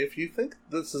know if you think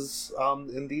this is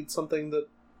indeed something that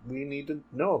we need to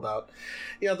know about.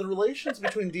 Yeah, the relations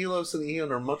between Delos and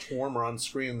Ian are much warmer on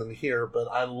screen than here, but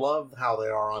I love how they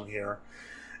are on here.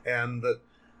 And that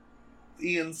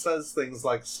Ian says things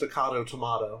like staccato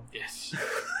tomato. Yes.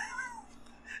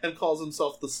 And calls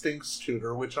himself the Stinks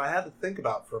tutor, which I had to think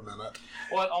about for a minute.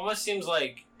 Well, it almost seems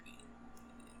like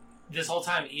this whole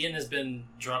time Ian has been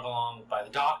drug along by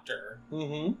the doctor,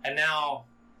 and now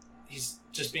he's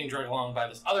just being dragged along by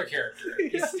this other character.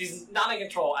 Yes. He's not in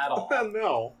control at all.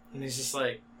 No. And he's just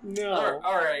like, no.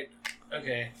 All right,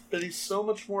 okay. But he's so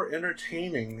much more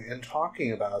entertaining in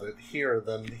talking about it here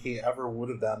than he ever would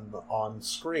have been on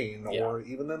screen or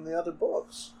even in the other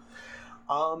books.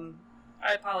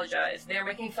 I apologize. They're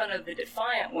making fun of the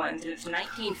Defiant ones, and it's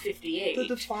 1958. The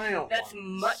Defiant That's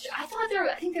ones. much. I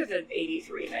think there's an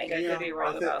 80s remake. I could be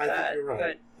wrong about that. I think you're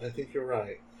right. I think you're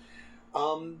right.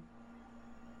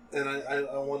 And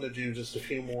I want to do just a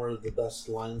few more of the best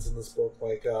lines in this book,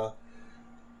 like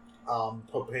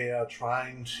Poppaea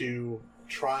trying to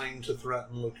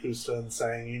threaten Locusta and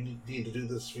saying, you need to do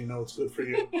this if you know it's good for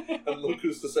you. And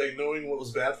Locusta saying, knowing what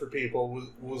was bad for people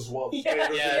was what made us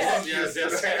yes. It's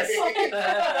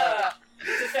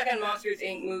the second Monsters,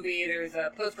 Inc. movie. There's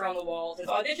a poster on the wall that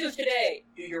says, auditions today,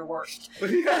 do your worst.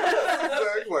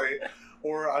 Exactly.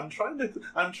 Or I'm trying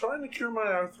to cure my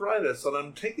arthritis, and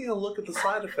I'm taking a look at the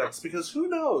side effects because who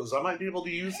knows? I might be able to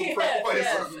use them for poison.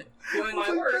 Yes. Doing my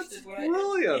worst is what I do.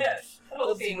 Brilliant. Yes, the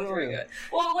whole scene was very good.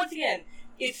 Well, once again,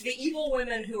 it's the evil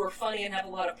women who are funny and have a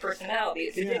lot of personality.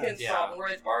 It's the Dickens problem,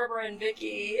 whereas Barbara and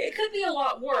Vicky, it could be a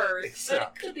lot worse, but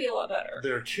it could be a lot better.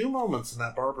 There are two moments in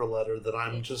that Barbara letter that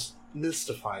I'm just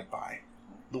mystified by.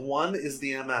 The one is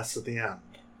the MS at the end.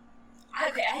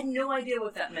 Okay, I had no idea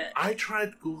what that meant. I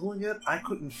tried Googling it. I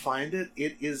couldn't find it.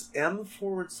 It is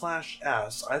M/S.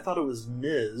 I thought it was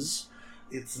Ms.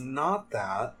 It's not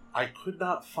that. I could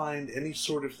not find any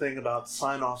sort of thing about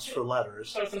sign-offs for letters.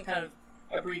 So some kind of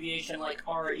abbreviation like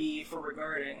RE for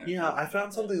regarding. Yeah, I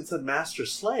found something that said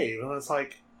master-slave, and it's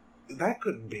like, that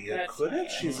couldn't be it, could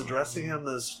it? She's addressing him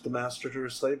as the master to her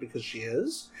slave because she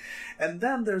is. And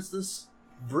then there's this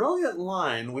brilliant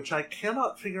line, which I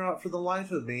cannot figure out for the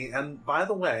life of me. And by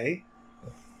the way,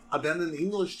 I've been an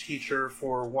English teacher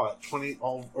for what,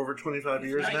 over 25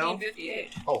 years now?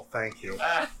 1958. Oh, thank you.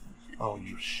 Oh,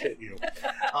 you shit, you.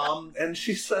 And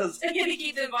she says, you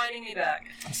keep inviting me back.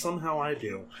 Somehow I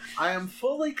do. I am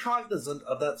fully cognizant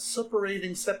of that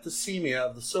suppurating septicemia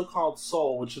of the so-called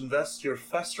soul which invests your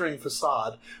festering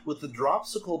facade with the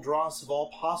dropsical dross of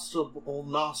all possible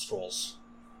nostrils.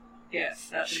 Yes,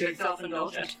 that's a bit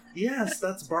self-indulgent. Yes,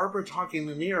 that's Barbara talking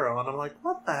to Nero, and I'm like,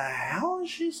 what the hell is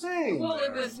she saying? Well,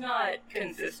 there? It was not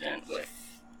consistent with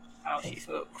how she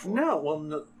spoke before. No,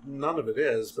 well, none of it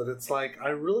is, but it's like, I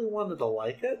really wanted to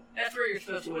like it. That's where you're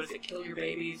supposed to, kill your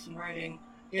babies in writing.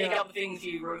 Yeah. Take out the things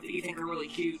you wrote that you think are really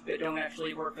cute, but don't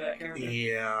actually work for that character.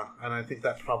 Yeah, and I think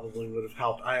that probably would have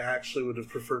helped. I actually would have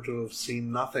preferred to have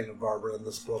seen nothing of Barbara in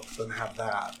this book than have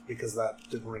that, because that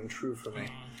didn't ring true for me.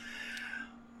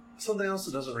 Something else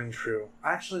that doesn't ring true.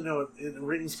 Actually, no, it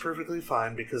rings perfectly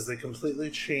fine because they completely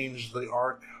changed the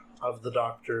arc of the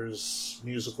Doctor's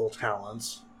musical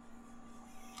talents.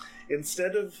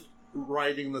 Instead of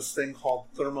writing this thing called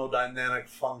thermodynamic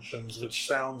functions, which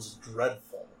sounds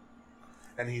dreadful,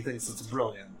 and he thinks it's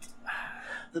brilliant,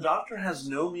 the Doctor has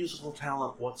no musical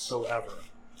talent whatsoever.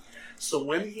 So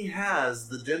when he has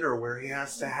the dinner where he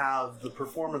has to have the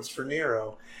performance for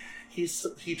Nero, he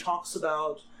talks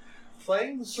about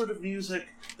playing the sort of music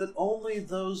that only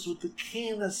those with the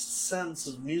keenest sense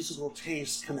of musical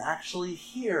taste can actually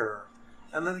hear.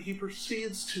 And then he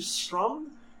proceeds to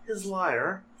strum his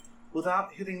lyre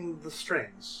without hitting the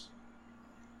strings.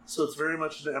 So it's very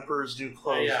much an Emperor's New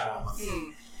Clothes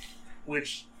moment,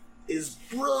 which is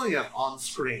brilliant on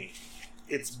screen.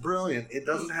 It's brilliant. It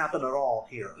doesn't happen at all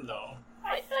here. No.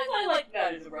 I like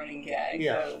that as a running gag.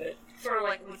 Yeah. So that sort of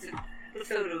like, what's it?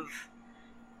 episode of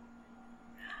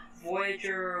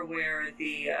Voyager where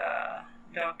the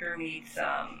Doctor meets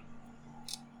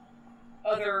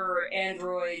other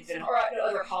androids and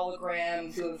other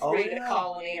holograms who have created a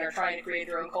colony and are trying to create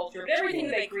their own culture. But everything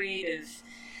they create is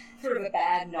sort of a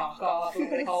bad knockoff of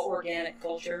what they call organic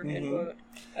culture.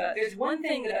 There's one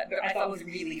thing that I thought was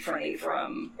really funny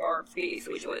from our piece,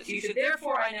 which was, you should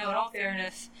therefore know, in all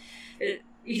fairness, it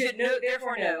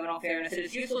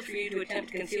is useless for you to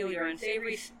attempt to conceal your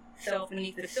unsavory self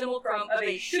beneath the simulacrum of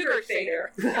a sugar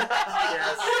satyr.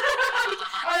 Yes.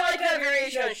 I like that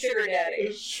variation on sugar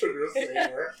daddy. Sugar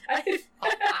satyr.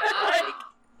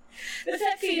 The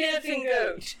sexy dancing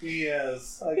goat.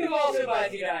 Yes. Who also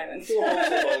buys you diamonds.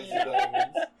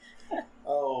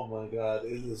 Oh my god,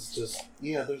 it is just...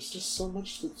 Yeah, there's just so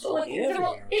much that's it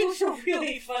was a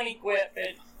really funny quip.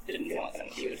 It didn't do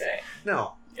anything she would say.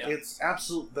 No, it's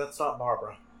absolute... That's not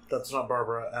Barbara. That's not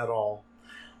Barbara at all.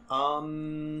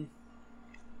 And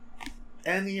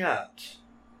yet...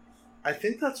 I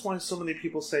think that's why so many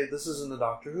people say this isn't a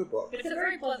Doctor Who book. It's a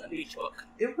very pleasant beach book.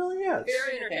 It really is.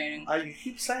 Very entertaining. You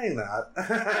keep saying that.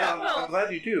 I'm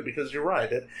glad you do, because you're right.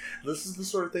 This is the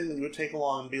sort of thing that you would take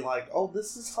along and be like, oh,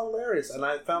 this is hilarious. And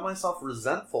I found myself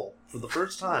resentful for the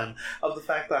first time of the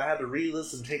fact that I had to read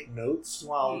this and take notes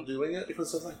while doing it,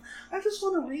 because I was like, I just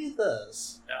want to read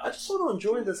this. Yeah. I just want to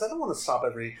enjoy this. I don't want to stop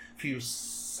every few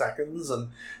seconds and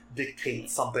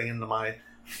dictate something into my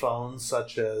phone,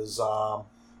 such as...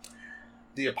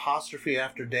 the apostrophe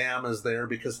after damn is there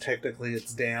because technically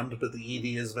it's damned, but the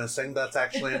ED is missing. That's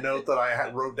actually a note that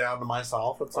I wrote down to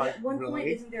myself. It's like, at one point,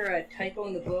 isn't there a typo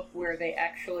in the book where they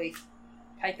actually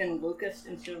type in locust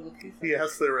instead of locusta?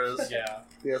 Yes, there is. Yeah.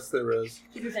 Yes, there is.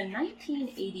 There's a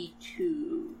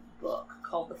 1982 book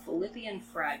called The Philippian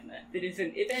Fragment that is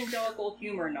an evangelical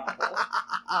humor novel.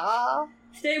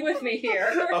 Stay with me here.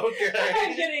 Okay.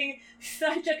 I'm getting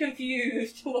such a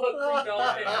confused look from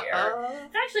Dalton here.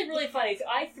 It's actually really funny. So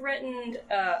I threatened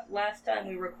last time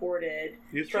we recorded.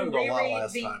 You threatened a lot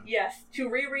last time. Yes, to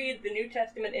reread the New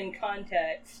Testament in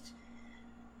context.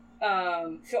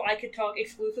 So I could talk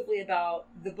exclusively about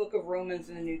the Book of Romans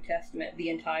in the New Testament the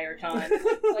entire time. Play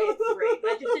it straight.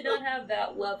 I just did not have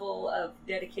that level of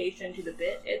dedication to the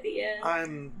bit at the end.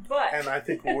 And I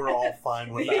think we're all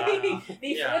fine with that.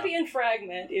 The Philippian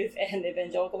Fragment is an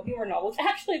evangelical humor novel. It's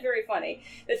actually very funny.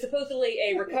 It's supposedly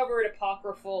a recovered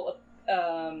apocryphal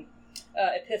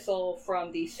epistle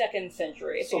from the 2nd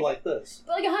century. So like this?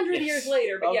 Like 100 years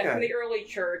later, but from the early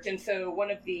church. And so one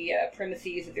of the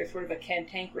premises is there's sort of a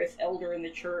cantankerous elder in the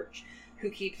church who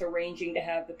keeps arranging to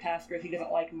have the pastors. He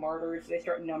doesn't like martyrs. They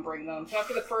start numbering them. So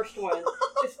after the first one,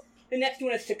 the next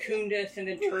one is Secundus, and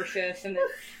then Tertius, and then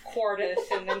Quartus,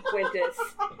 and then Quintus.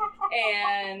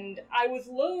 And I was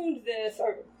loaned this,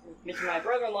 or mentioned my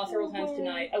brother-in-law several times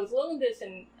tonight. I was loaned this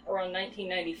in around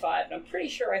 1995, and I'm pretty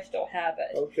sure I still have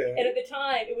it. Okay. And at the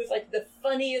time, it was like the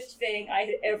funniest thing I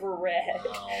had ever read.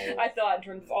 Wow. I thought, in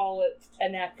terms of all its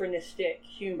anachronistic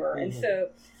humor. Mm-hmm. And so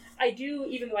I do,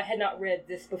 even though I had not read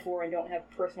this before and don't have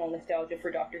personal nostalgia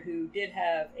for Doctor Who, did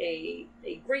have a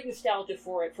great nostalgia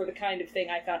for it, for the kind of thing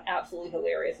I found absolutely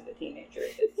hilarious as a teenager.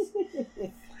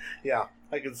 Yeah,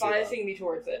 I can see that. Biasing me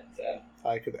towards it, so.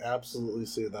 I could absolutely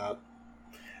see that.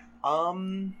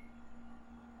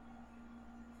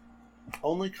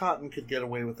 Only Cotton could get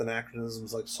away with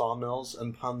anachronisms like sawmills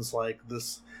and puns like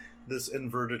this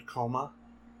inverted comma.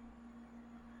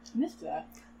 I missed that.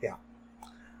 Yeah.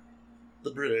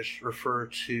 The British refer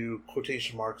to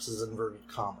quotation marks as inverted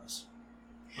commas.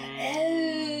 Oh.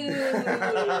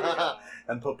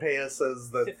 And Popea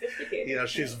says that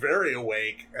she's very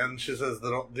awake, and she says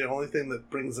that the only thing that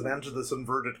brings an end to this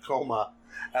inverted comma,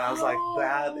 and I was like,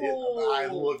 I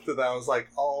looked at that, I was like,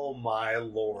 oh my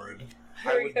lord.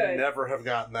 I would never have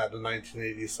gotten that in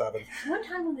 1987. One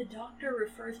time when the Doctor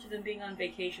refers to them being on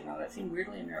vacation, that seemed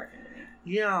weirdly American to me.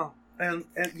 Yeah, and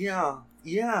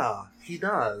he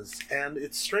does. And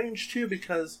it's strange, too,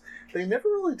 because they never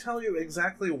really tell you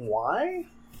exactly why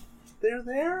they're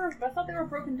there. But I thought they were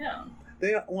broken down.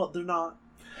 They're not.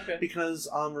 Okay. Because,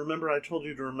 remember I told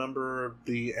you to remember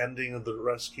the ending of the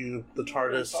rescue, the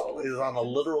TARDIS is on a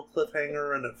literal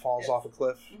cliffhanger and it falls off a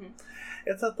cliff. Mm-hmm.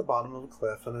 It's at the bottom of a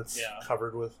cliff and it's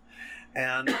covered with...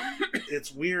 And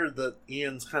it's weird that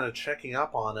Ian's kind of checking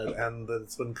up on it and that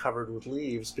it's been covered with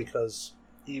leaves because,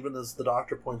 even as the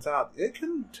Doctor points out, it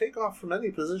can take off from any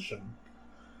position.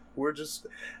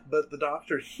 But the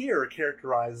Doctor here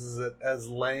characterizes it as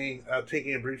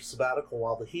taking a brief sabbatical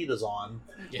while the heat is on,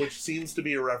 which seems to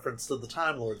be a reference to the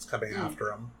Time Lords coming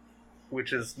after him,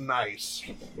 which is nice,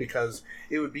 because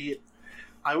I would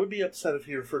be upset if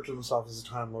he referred to himself as a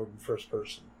Time Lord in first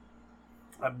person.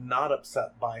 I'm not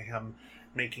upset by him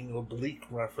making oblique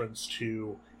reference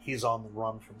to he's on the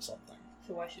run from something.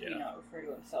 So why should he not refer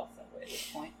to himself that way at this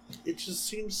point? It just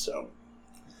seems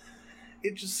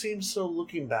so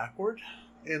looking backward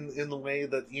in the way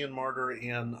that Ian Marter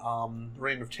in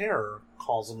Reign of Terror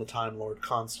calls him a Time Lord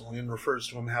constantly and refers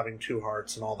to him having two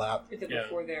hearts and all that. Is it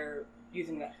before they're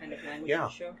using that kind of language in the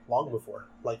show? Long before.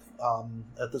 Like,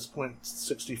 at this point,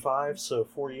 65, so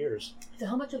 4 years. So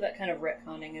how much of that kind of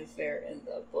retconning is there in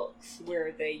the books,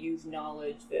 where they use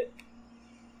knowledge that...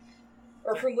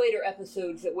 or from later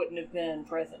episodes that wouldn't have been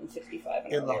present in 65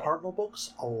 and in the Hartnell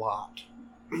books, a lot.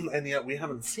 And yet we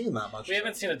haven't seen that much. We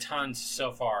haven't seen a ton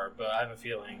so far, but I have a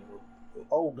feeling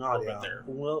oh, God, yeah. There.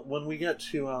 Well, when we get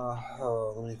to,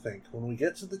 let me think. When we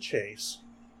get to the chase,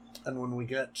 and when we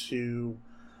get to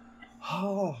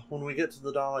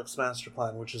the Daleks' master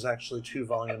plan, which is actually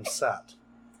 2-volume set.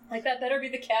 Like, that better be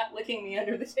the cat licking me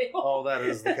under the table. Oh, that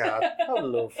is the cat.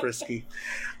 Hello, Frisky.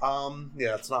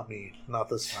 Yeah, it's not me. Not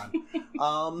this time.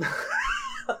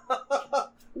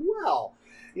 Well,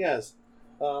 yes.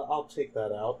 I'll take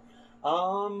that out.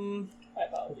 My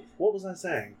apologies. What was I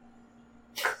saying?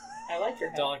 I like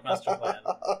your Dalek Master Plan.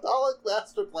 Dalek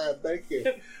Master Plan, thank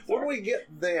you. When we get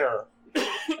there,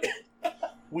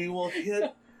 we will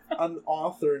hit an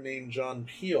author named John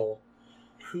Peel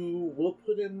who will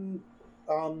put in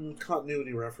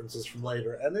continuity references from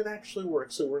later, and it actually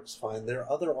works. It works fine. There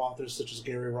are other authors such as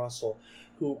Gary Russell,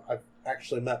 who I've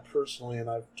actually met personally,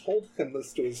 and I've told him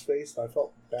this to his face, and I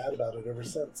felt bad about it ever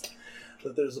since.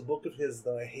 That there's a book of his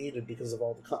that I hated because of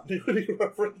all the continuity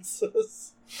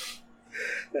references.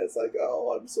 And it's like,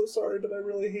 oh, I'm so sorry, but I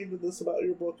really hated this about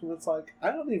your book. And it's like,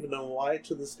 I don't even know why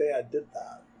to this day I did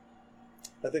that.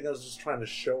 I think I was just trying to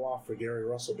show off for Gary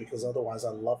Russell, because otherwise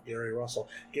I love Gary Russell.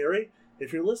 Gary,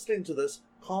 if you're listening to this,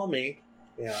 call me.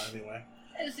 Yeah, anyway.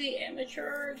 As the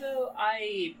amateur, though,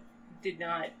 I don't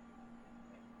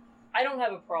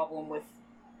have a problem with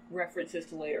references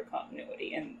to later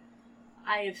continuity, and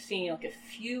I have seen like a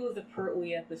few of the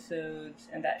Pertwee episodes,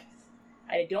 and that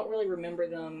I don't really remember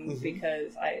them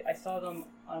because I saw them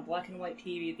on black and white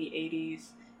TV in the 80s,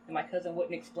 and my cousin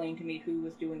wouldn't explain to me who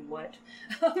was doing what.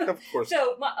 Of course.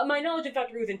 So my knowledge of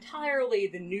Doctor Who is entirely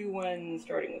the new ones,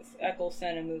 starting with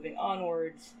Eccleston and moving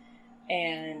onwards,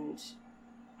 and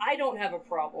I don't have a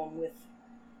problem with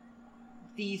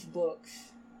these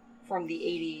books from the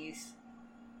 80s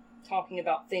talking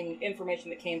about information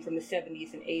that came from the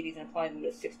 70s and 80s and applying them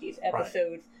to 60s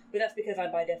episodes, but that's because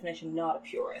I'm by definition not a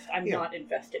purist. I'm not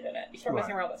invested in it. You start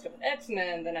messing around with stuff with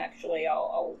X-Men, then actually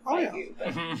I'll fight you.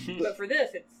 But for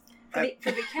this, it's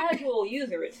for the casual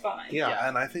user, it's fine. Yeah,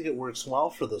 and I think it works well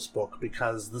for this book,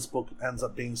 because this book ends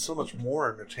up being so much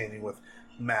more entertaining with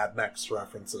Mad Max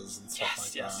references and stuff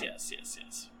like that. Yes.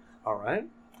 All right.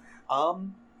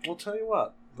 We'll tell you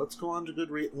what. Let's go on to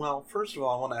Goodreads. Well, first of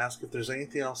all, I want to ask if there's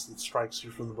anything else that strikes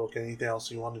you from the book, anything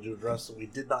else you wanted to address that we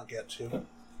did not get to.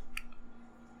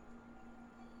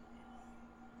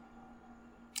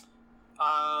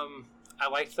 I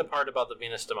liked the part about the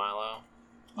Venus de Milo.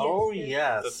 Oh,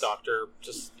 yes. The doctor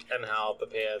and how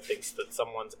Popea thinks that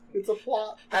someone's... It's a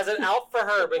plot. Has it out for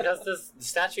her because this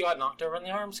statue got knocked over and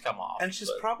the arms come off. And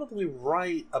she's probably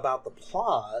right about the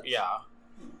plot. Yeah.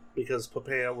 Because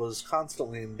Popea was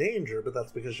constantly in danger, but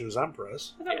that's because she was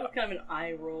Empress. I thought it was kind of an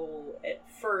eye roll at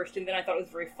first, and then I thought it was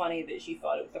very funny that she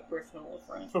thought it was a personal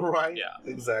affront. Right? Yeah.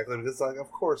 Exactly, because, like, of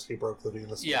course he broke the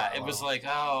Venus. Yeah, it was like,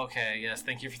 oh, okay, yes,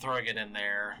 thank you for throwing it in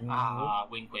there.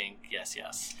 Wink, wink, yes.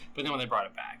 But then when they brought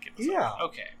it back, it was like,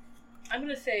 okay. I'm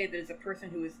going to say that as a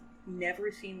person who has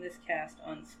never seen this cast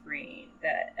on screen,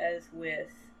 that as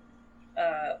with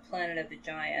Planet of the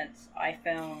Giants, I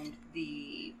found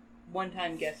the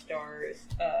one-time guest stars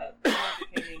more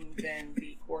entertaining than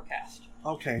the core cast.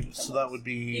 Okay, so that would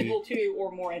be... equal to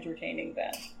or more entertaining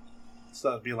than. So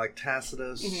that would be like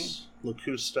Tacitus,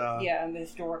 Locusta... Yeah, and the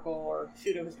historical or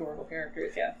pseudo-historical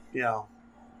characters, Yeah.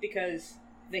 Because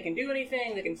they can do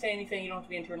anything, they can say anything, you don't have to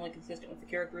be internally consistent with the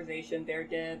characterization, they're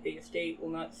dead, the estate will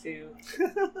not sue.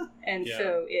 And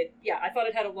so I thought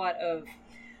it had a lot of...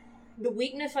 The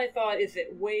weakness, I thought, is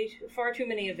that far too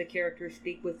many of the characters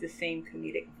speak with the same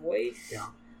comedic voice. Yeah.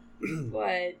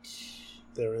 But...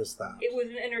 there is that. It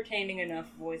was an entertaining enough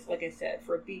voice, like I said.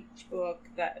 For a beach book,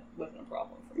 that wasn't a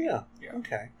problem for me. Yeah.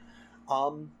 Okay.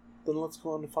 Then let's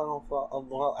go on to final thought.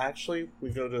 Well, actually, we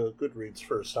go to Goodreads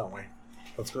first, don't we?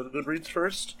 Let's go to Goodreads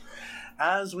first.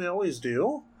 As we always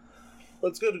do,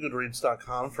 Let's go to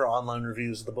Goodreads.com for online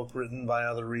reviews of the book written by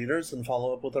other readers and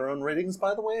follow up with our own ratings.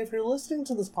 By the way, if you're listening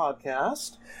to this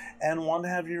podcast and want to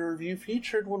have your review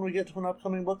featured when we get to an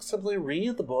upcoming book, simply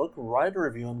read the book, write a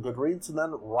review on Goodreads, and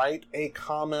then write a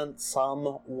comment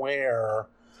somewhere.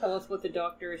 Tell us what the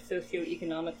doctor's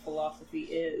socioeconomic philosophy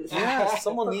is. Yeah,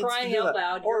 someone needs to do that. For crying out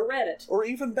loud, or Reddit. Or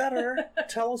even better,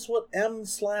 tell us what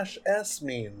M/S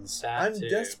means. I'm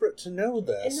desperate to know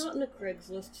this. And not in a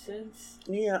Craigslist sense.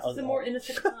 Yeah. It's a more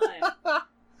innocent time.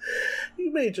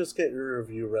 You may just get your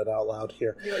review read out loud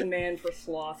here. You're like man for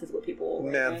sloth is what people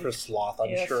Man for sloth,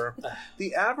 I'm sure.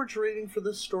 The average rating for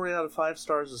this story out of 5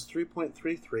 stars is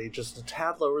 3.33, just a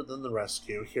tad lower than The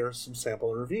Rescue. Here are some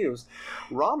sample reviews.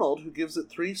 Ronald, who gives it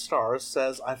 3 stars,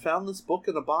 says, I found this book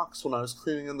in a box when I was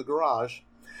cleaning in the garage.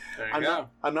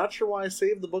 I'm not sure why I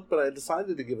saved the book, but I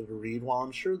decided to give it a read. While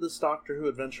I'm sure this Doctor Who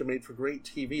adventure made for great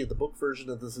TV, the book version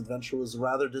of this adventure was a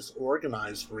rather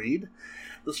disorganized read.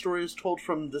 The story is told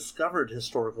from discovered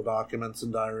historical documents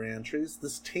and diary entries.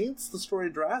 This taints the story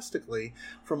drastically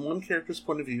from one character's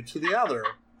point of view to the other.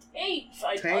 Taints,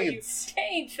 I tell you.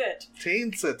 Taints it.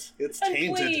 Taints it. It's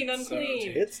tainted.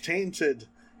 Unclean. It's tainted.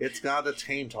 It's got a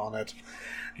taint on it.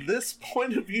 This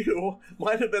point of view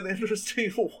might have been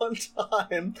interesting one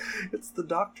time. It's the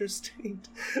Doctor's taint.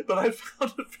 But I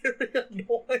found it very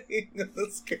annoying in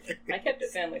this case. I kept it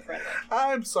family friendly.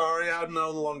 I'm sorry, I'm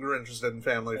no longer interested in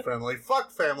family friendly. Fuck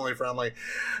family friendly.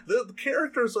 The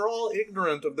characters are all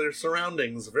ignorant of their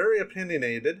surroundings, very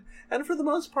opinionated, and for the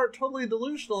most part totally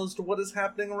delusional as to what is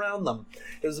happening around them.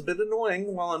 It was a bit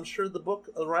annoying, while I'm sure the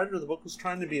writer of the book was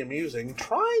trying to be amusing.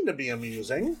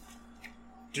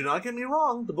 Do not get me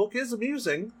wrong, the book is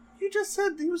amusing. You just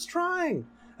said he was trying.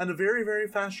 And a very, very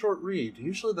fast short read.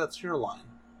 Usually that's your line.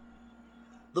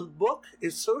 The book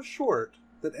is so short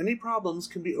that any problems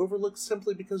can be overlooked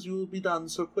simply because you will be done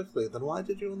so quickly. Then why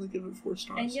did you only give it 4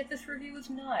 stars? And yet this review is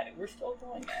not. We're still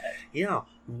going at it. Yeah.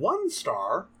 1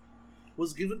 star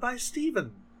was given by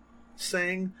Stephen,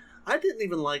 saying, I didn't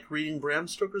even like reading Bram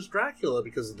Stoker's Dracula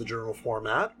because of the journal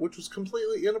format, which was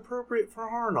completely inappropriate for a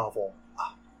horror novel.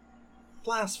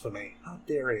 Blasphemy. How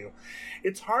dare you.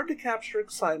 It's hard to capture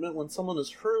excitement when someone is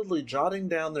hurriedly jotting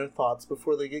down their thoughts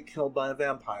before they get killed by a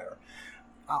vampire.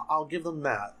 I'll give them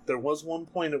that. There was one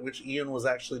point at which Ian was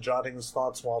actually jotting his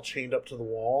thoughts while chained up to the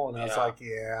wall, and I was like,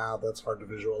 yeah, that's hard to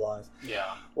visualize.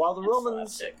 Yeah. While The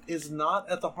Romans is not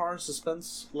at the horror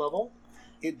suspense level,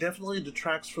 it definitely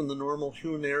detracts from the normal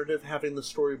Who narrative, having the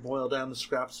story boil down to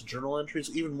scraps of journal entries.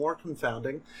 Even more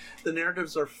confounding, the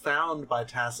narratives are found by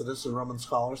Tacitus, a Roman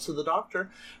scholar, so the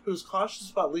Doctor, who is cautious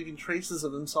about leaving traces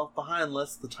of himself behind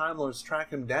lest the Time Lords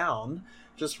track him down,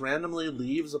 just randomly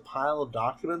leaves a pile of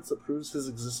documents that proves his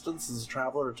existence as a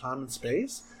traveler of time and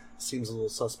space. Seems a little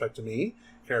suspect to me.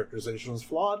 Characterization was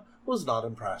flawed. Was not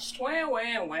impressed. Wah.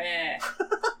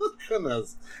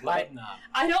 Goodness. Lighten up.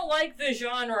 I don't like the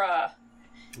genre.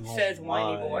 Says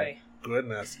whiny boy.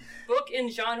 Goodness. Book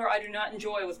in genre I do not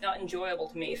enjoy was not enjoyable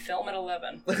to me. Film at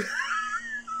 11.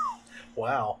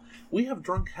 Wow. We have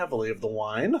drunk heavily of the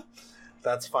wine.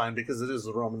 That's fine because it is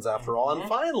the Romans after all. And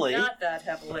finally... Not that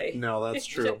heavily. No, that's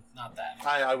true. Not that.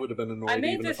 I would have been annoyed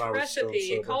even if I was still sober. I made this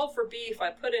recipe. It called for beef. I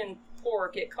put in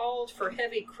pork. It called for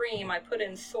heavy cream. I put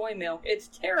in soy milk. It's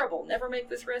terrible. Never make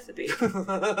this recipe.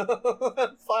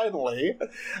 Finally.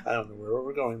 I don't know where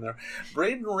we're going there.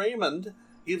 Braden Raymond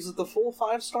gives it the full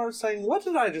 5 stars, saying, what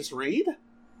did I just read?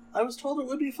 I was told it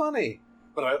would be funny,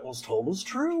 but I was told it was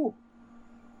true.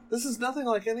 This is nothing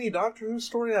like any Doctor Who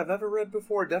story I've ever read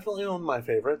before, definitely one of my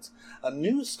favorites. A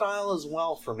new style as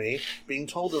well for me, being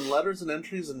told in letters and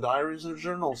entries in diaries or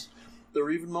journals. There were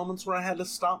even moments where I had to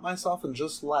stop myself and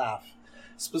just laugh.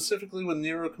 Specifically when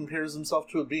Nero compares himself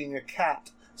to being a cat,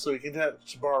 so he can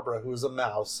touch Barbara, who is a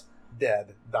mouse,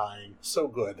 dead, dying. So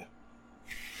good.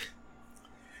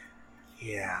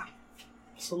 Yeah.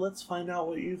 So let's find out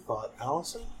what you thought.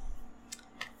 Allison?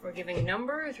 We're giving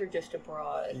numbers or just a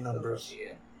broad numbers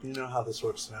overview? You know how this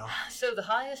works now. So the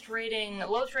lowest rating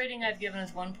I've given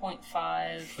is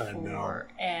 1.5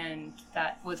 and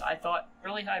that was, I thought,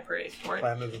 really high praise for it.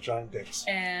 Planet of the Giant Dicks.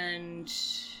 And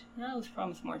I was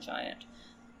promised more giant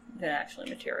than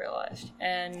actually materialized.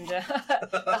 And the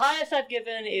highest I've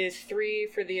given is 3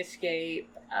 for the escape.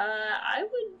 I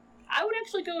would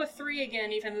actually go with 3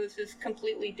 again, even though this is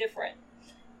completely different.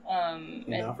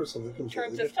 Now for something completely different. In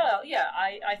terms of style, yeah,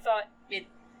 I thought it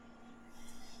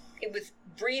was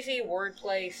breezy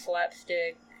wordplay,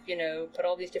 slapstick, put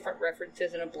all these different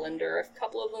references in a blender. A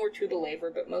couple of them were too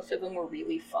belabored, but most of them were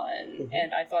really fun. Mm-hmm.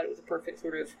 And I thought it was a perfect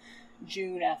sort of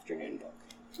June afternoon book.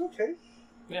 Okay.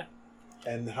 Yeah.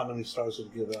 And how many stars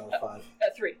would you give it out of 5?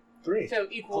 3. 3. So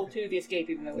equal to The Escape,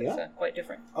 even though it's quite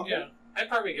different. Okay. Yeah, I'd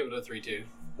probably give it a 3-2.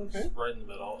 Okay. Right in the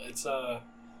middle.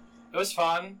 It was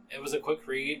fun. It was a quick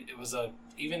read.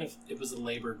 Even if it was a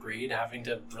labored read, having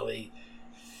to really...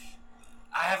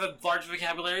 I have a large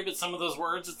vocabulary, but some of those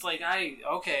words, it's like,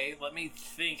 let me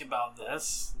think about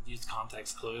this. Use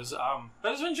context clues. But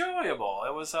it was enjoyable.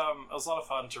 It was a lot of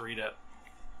fun to read it.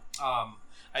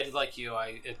 I did like you.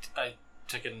 I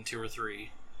took it in 2 or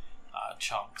 3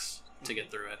 chunks to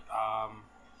get through it.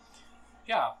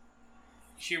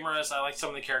 Humorous. I like some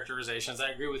of the characterizations. I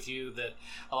agree with you that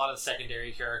a lot of the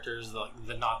secondary characters,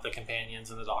 not the companions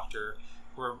and the Doctor,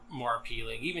 were more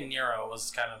appealing. Even Nero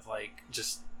was kind of like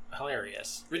just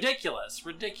hilarious, ridiculous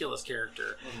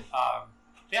character. A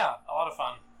lot of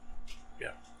fun.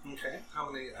 Yeah. Okay. How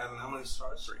many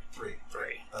stars? 3.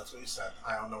 That's what you said.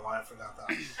 I don't know why I forgot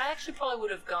that. I actually probably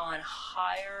would have gone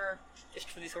higher just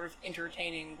for the sort of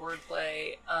entertaining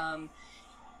wordplay.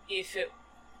 If it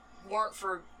weren't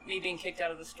for me being kicked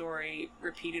out of the story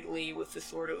repeatedly with the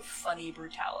sort of funny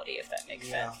brutality, if that makes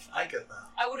sense. I get that.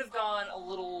 I would have gone a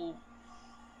little...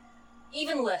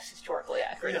 even less historically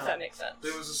accurate, if that makes sense.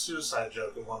 There was a suicide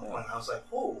joke at one point. I was like,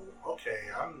 "Oh, okay,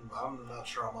 I'm not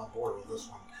sure I'm on board with this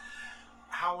one."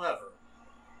 However,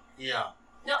 not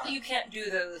that you can't do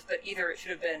those, but either it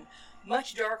should have been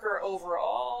much darker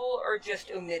overall, or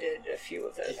just omitted a few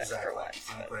of those extra ones.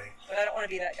 But I don't want to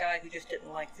be that guy who just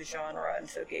didn't like the genre and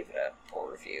so gave it a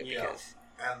poor review because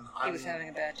he was having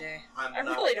a bad day. I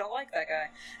really don't like that guy.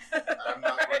 I'm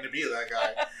not going to be that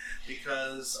guy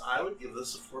because I would give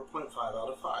this a 4.5 out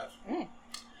of 5.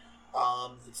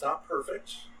 It's not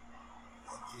perfect.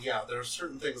 There are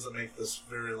certain things that make this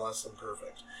very less than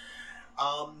perfect.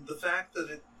 The fact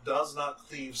that it does not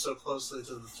cleave so closely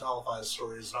to the televised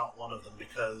story is not one of them,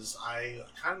 because I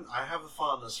have a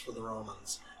fondness for the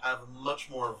Romans. I have much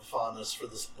more of a fondness for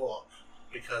this book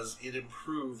because it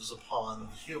improves upon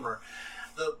the humor.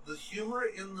 The humor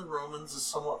in the Romans is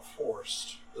somewhat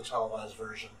forced, the televised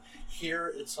version.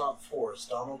 Here, it's not forced.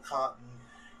 Donald Cotton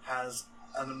has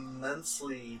an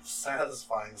immensely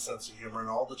satisfying sense of humor, and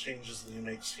all the changes that he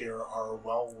makes here are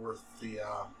well worth the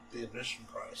admission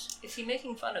price. Is he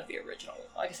making fun of the original?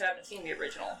 Like I said, I haven't seen the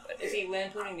original, but is he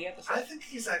lampooning the episode? I think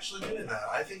he's actually doing that.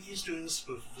 I think he's doing a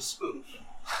spoof of a spoof,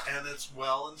 and it's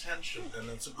well-intentioned, and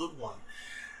it's a good one.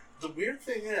 The weird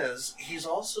thing is, he's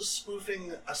also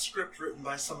spoofing a script written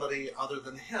by somebody other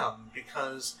than him,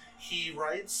 because he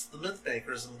writes The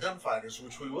Mythmakers and The Gunfighters,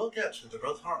 which we will get to. They're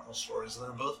both Hartnell stories, and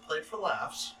they're both played for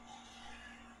laughs.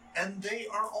 And they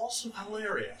are also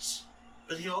hilarious.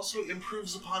 But he also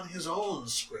improves upon his own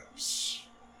scripts.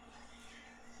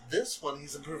 This one,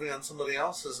 he's improving on somebody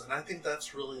else's, and I think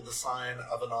that's really the sign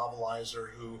of a novelizer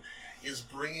who is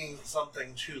bringing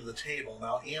something to the table.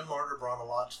 Now, Ian Marter brought a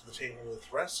lot to the table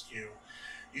with Rescue.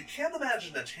 You can't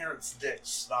imagine a Terrence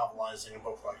Dicks novelizing a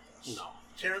book like this. No.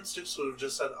 Terrence Dicks would have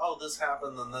just said, "Oh, this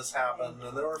happened, and this happened,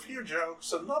 and there were a few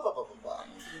jokes, and blah, blah, blah, blah, blah."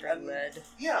 And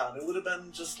it would have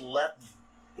been just leaden.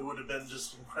 It would have been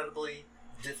just incredibly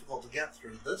difficult to get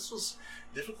through. This was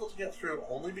difficult to get through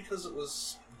only because it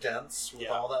was dense with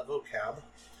all that vocab.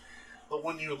 But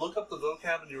when you look up the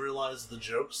vocab and you realize the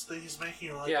jokes that he's making,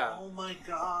 you're like, oh my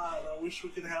god, I wish we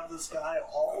could have this guy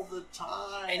all the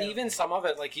time. And even some of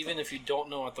it, like, even if you don't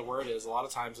know what the word is, a lot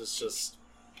of times it's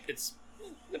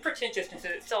the pretentiousness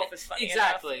itself is funny.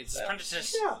 Exactly. Enough,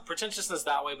 it's pretentiousness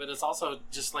that way, but it's also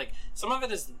just like, some of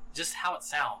it is just how it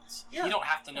sounds. Yeah. You don't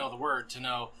have to know the word to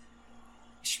know.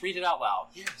 Just read it out loud.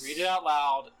 Yes. Read it out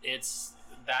loud. It's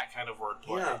that kind of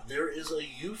wordplay. Yeah, there is a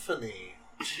euphony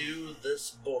to this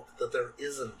book that there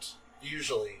isn't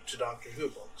usually to Doctor Who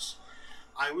books.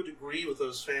 I would agree with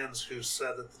those fans who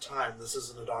said at the time, this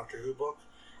isn't a Doctor Who book.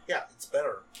 Yeah, it's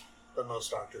better than most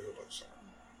Doctor Who books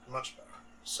are. Much better.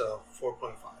 So,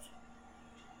 4.5.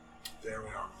 There we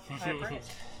are.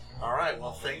 All right,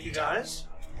 well, thank you guys.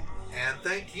 And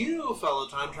thank you, fellow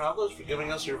time travelers, for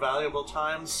giving us your valuable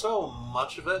time, so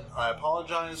much of it. I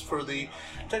apologize for the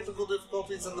technical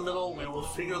difficulties in the middle. We will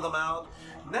figure them out.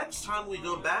 Next time we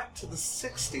go back to the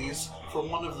 60s for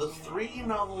one of the 3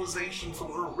 novelizations that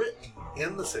were written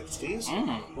in the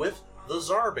 60s with the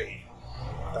Zarbi.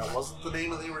 That wasn't the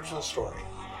name of the original story.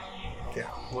 Yeah,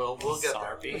 we'll get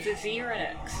there. With a Z or an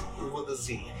X? With a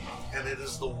Z. And it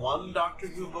is the one Doctor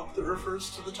Who book that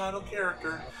refers to the title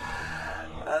character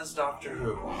as Doctor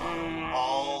Who.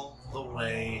 All the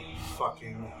way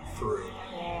fucking through.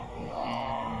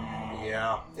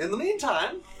 Yeah. In the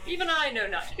meantime... Even I know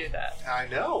not to do that. I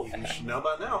know. You should know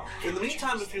by now. In the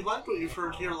meantime, if you liked what you've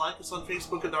heard here, like us on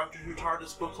Facebook at Dr. Who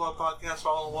TARDIS Book Club Podcast,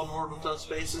 all in one word with no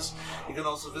spaces. You can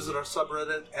also visit our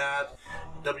subreddit at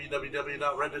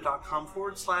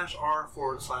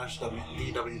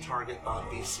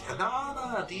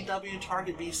www.reddit.com/r/dwtarget.bc.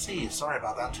 DWTargetBC. Sorry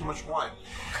about that. Too much wine.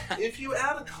 If you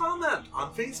add a comment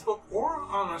on Facebook or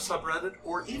on our subreddit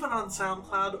or even on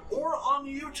SoundCloud or on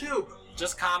YouTube,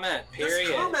 just comment, period.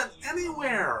 Just comment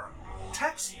anywhere.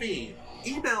 Text me,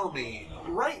 email me,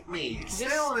 write me,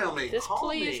 snail mail me, this call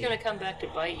plea me. is going to come back to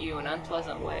bite you in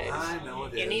unpleasant ways. I know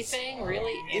it is. Anything?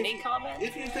 Really? Any comment?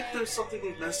 If you think there's something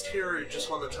we've missed here, or you just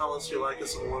want to tell us you like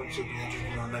us and want to be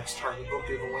interested in our next Target book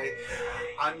giveaway,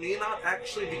 I may not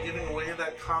actually be giving away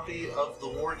that copy of the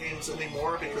War Games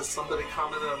anymore because somebody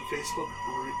commented on Facebook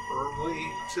early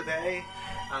today,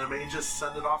 and I may just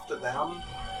send it off to them.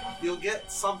 You'll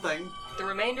get something. The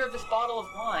remainder of this bottle of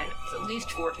wine is at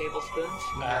least 4 tablespoons.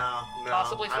 No.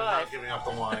 Possibly 5. I'm not giving up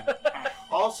the wine.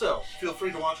 Also, feel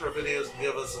free to watch our videos and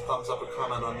give us a thumbs up or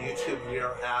comment on YouTube. We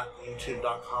are at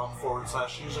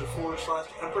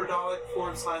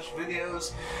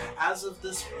youtube.com/user/emperor.videos. As of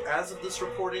this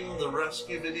recording, the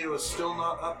rescue video is still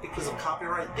not up because of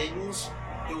copyright dings.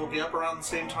 It will be up around the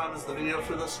same time as the video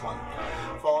for this one.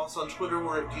 Follow us on Twitter,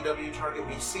 we're at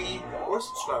DWTargetBC, or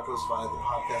subscribe to us via the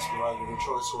podcast provider of your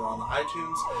choice. We're on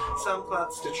iTunes,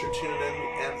 SoundCloud, Stitcher,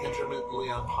 TuneIn, and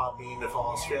intermittently on Podbean. If all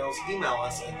else fails, email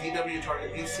us at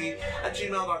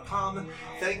dwtargetbc@gmail.com.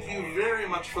 Thank you very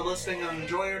much for listening and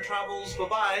enjoy your travels.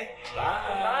 Bye-bye.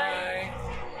 Bye.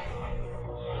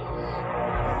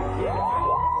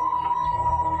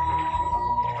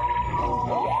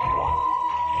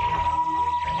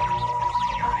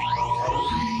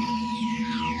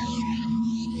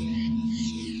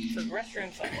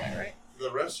 Restroom somewhere, right? The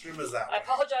restroom is that I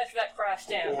apologize for that crash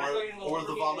down. Or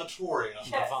the vomitorium.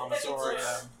 The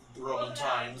vomitorium. Roman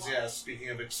times, yes, speaking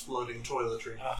of exploding toiletry.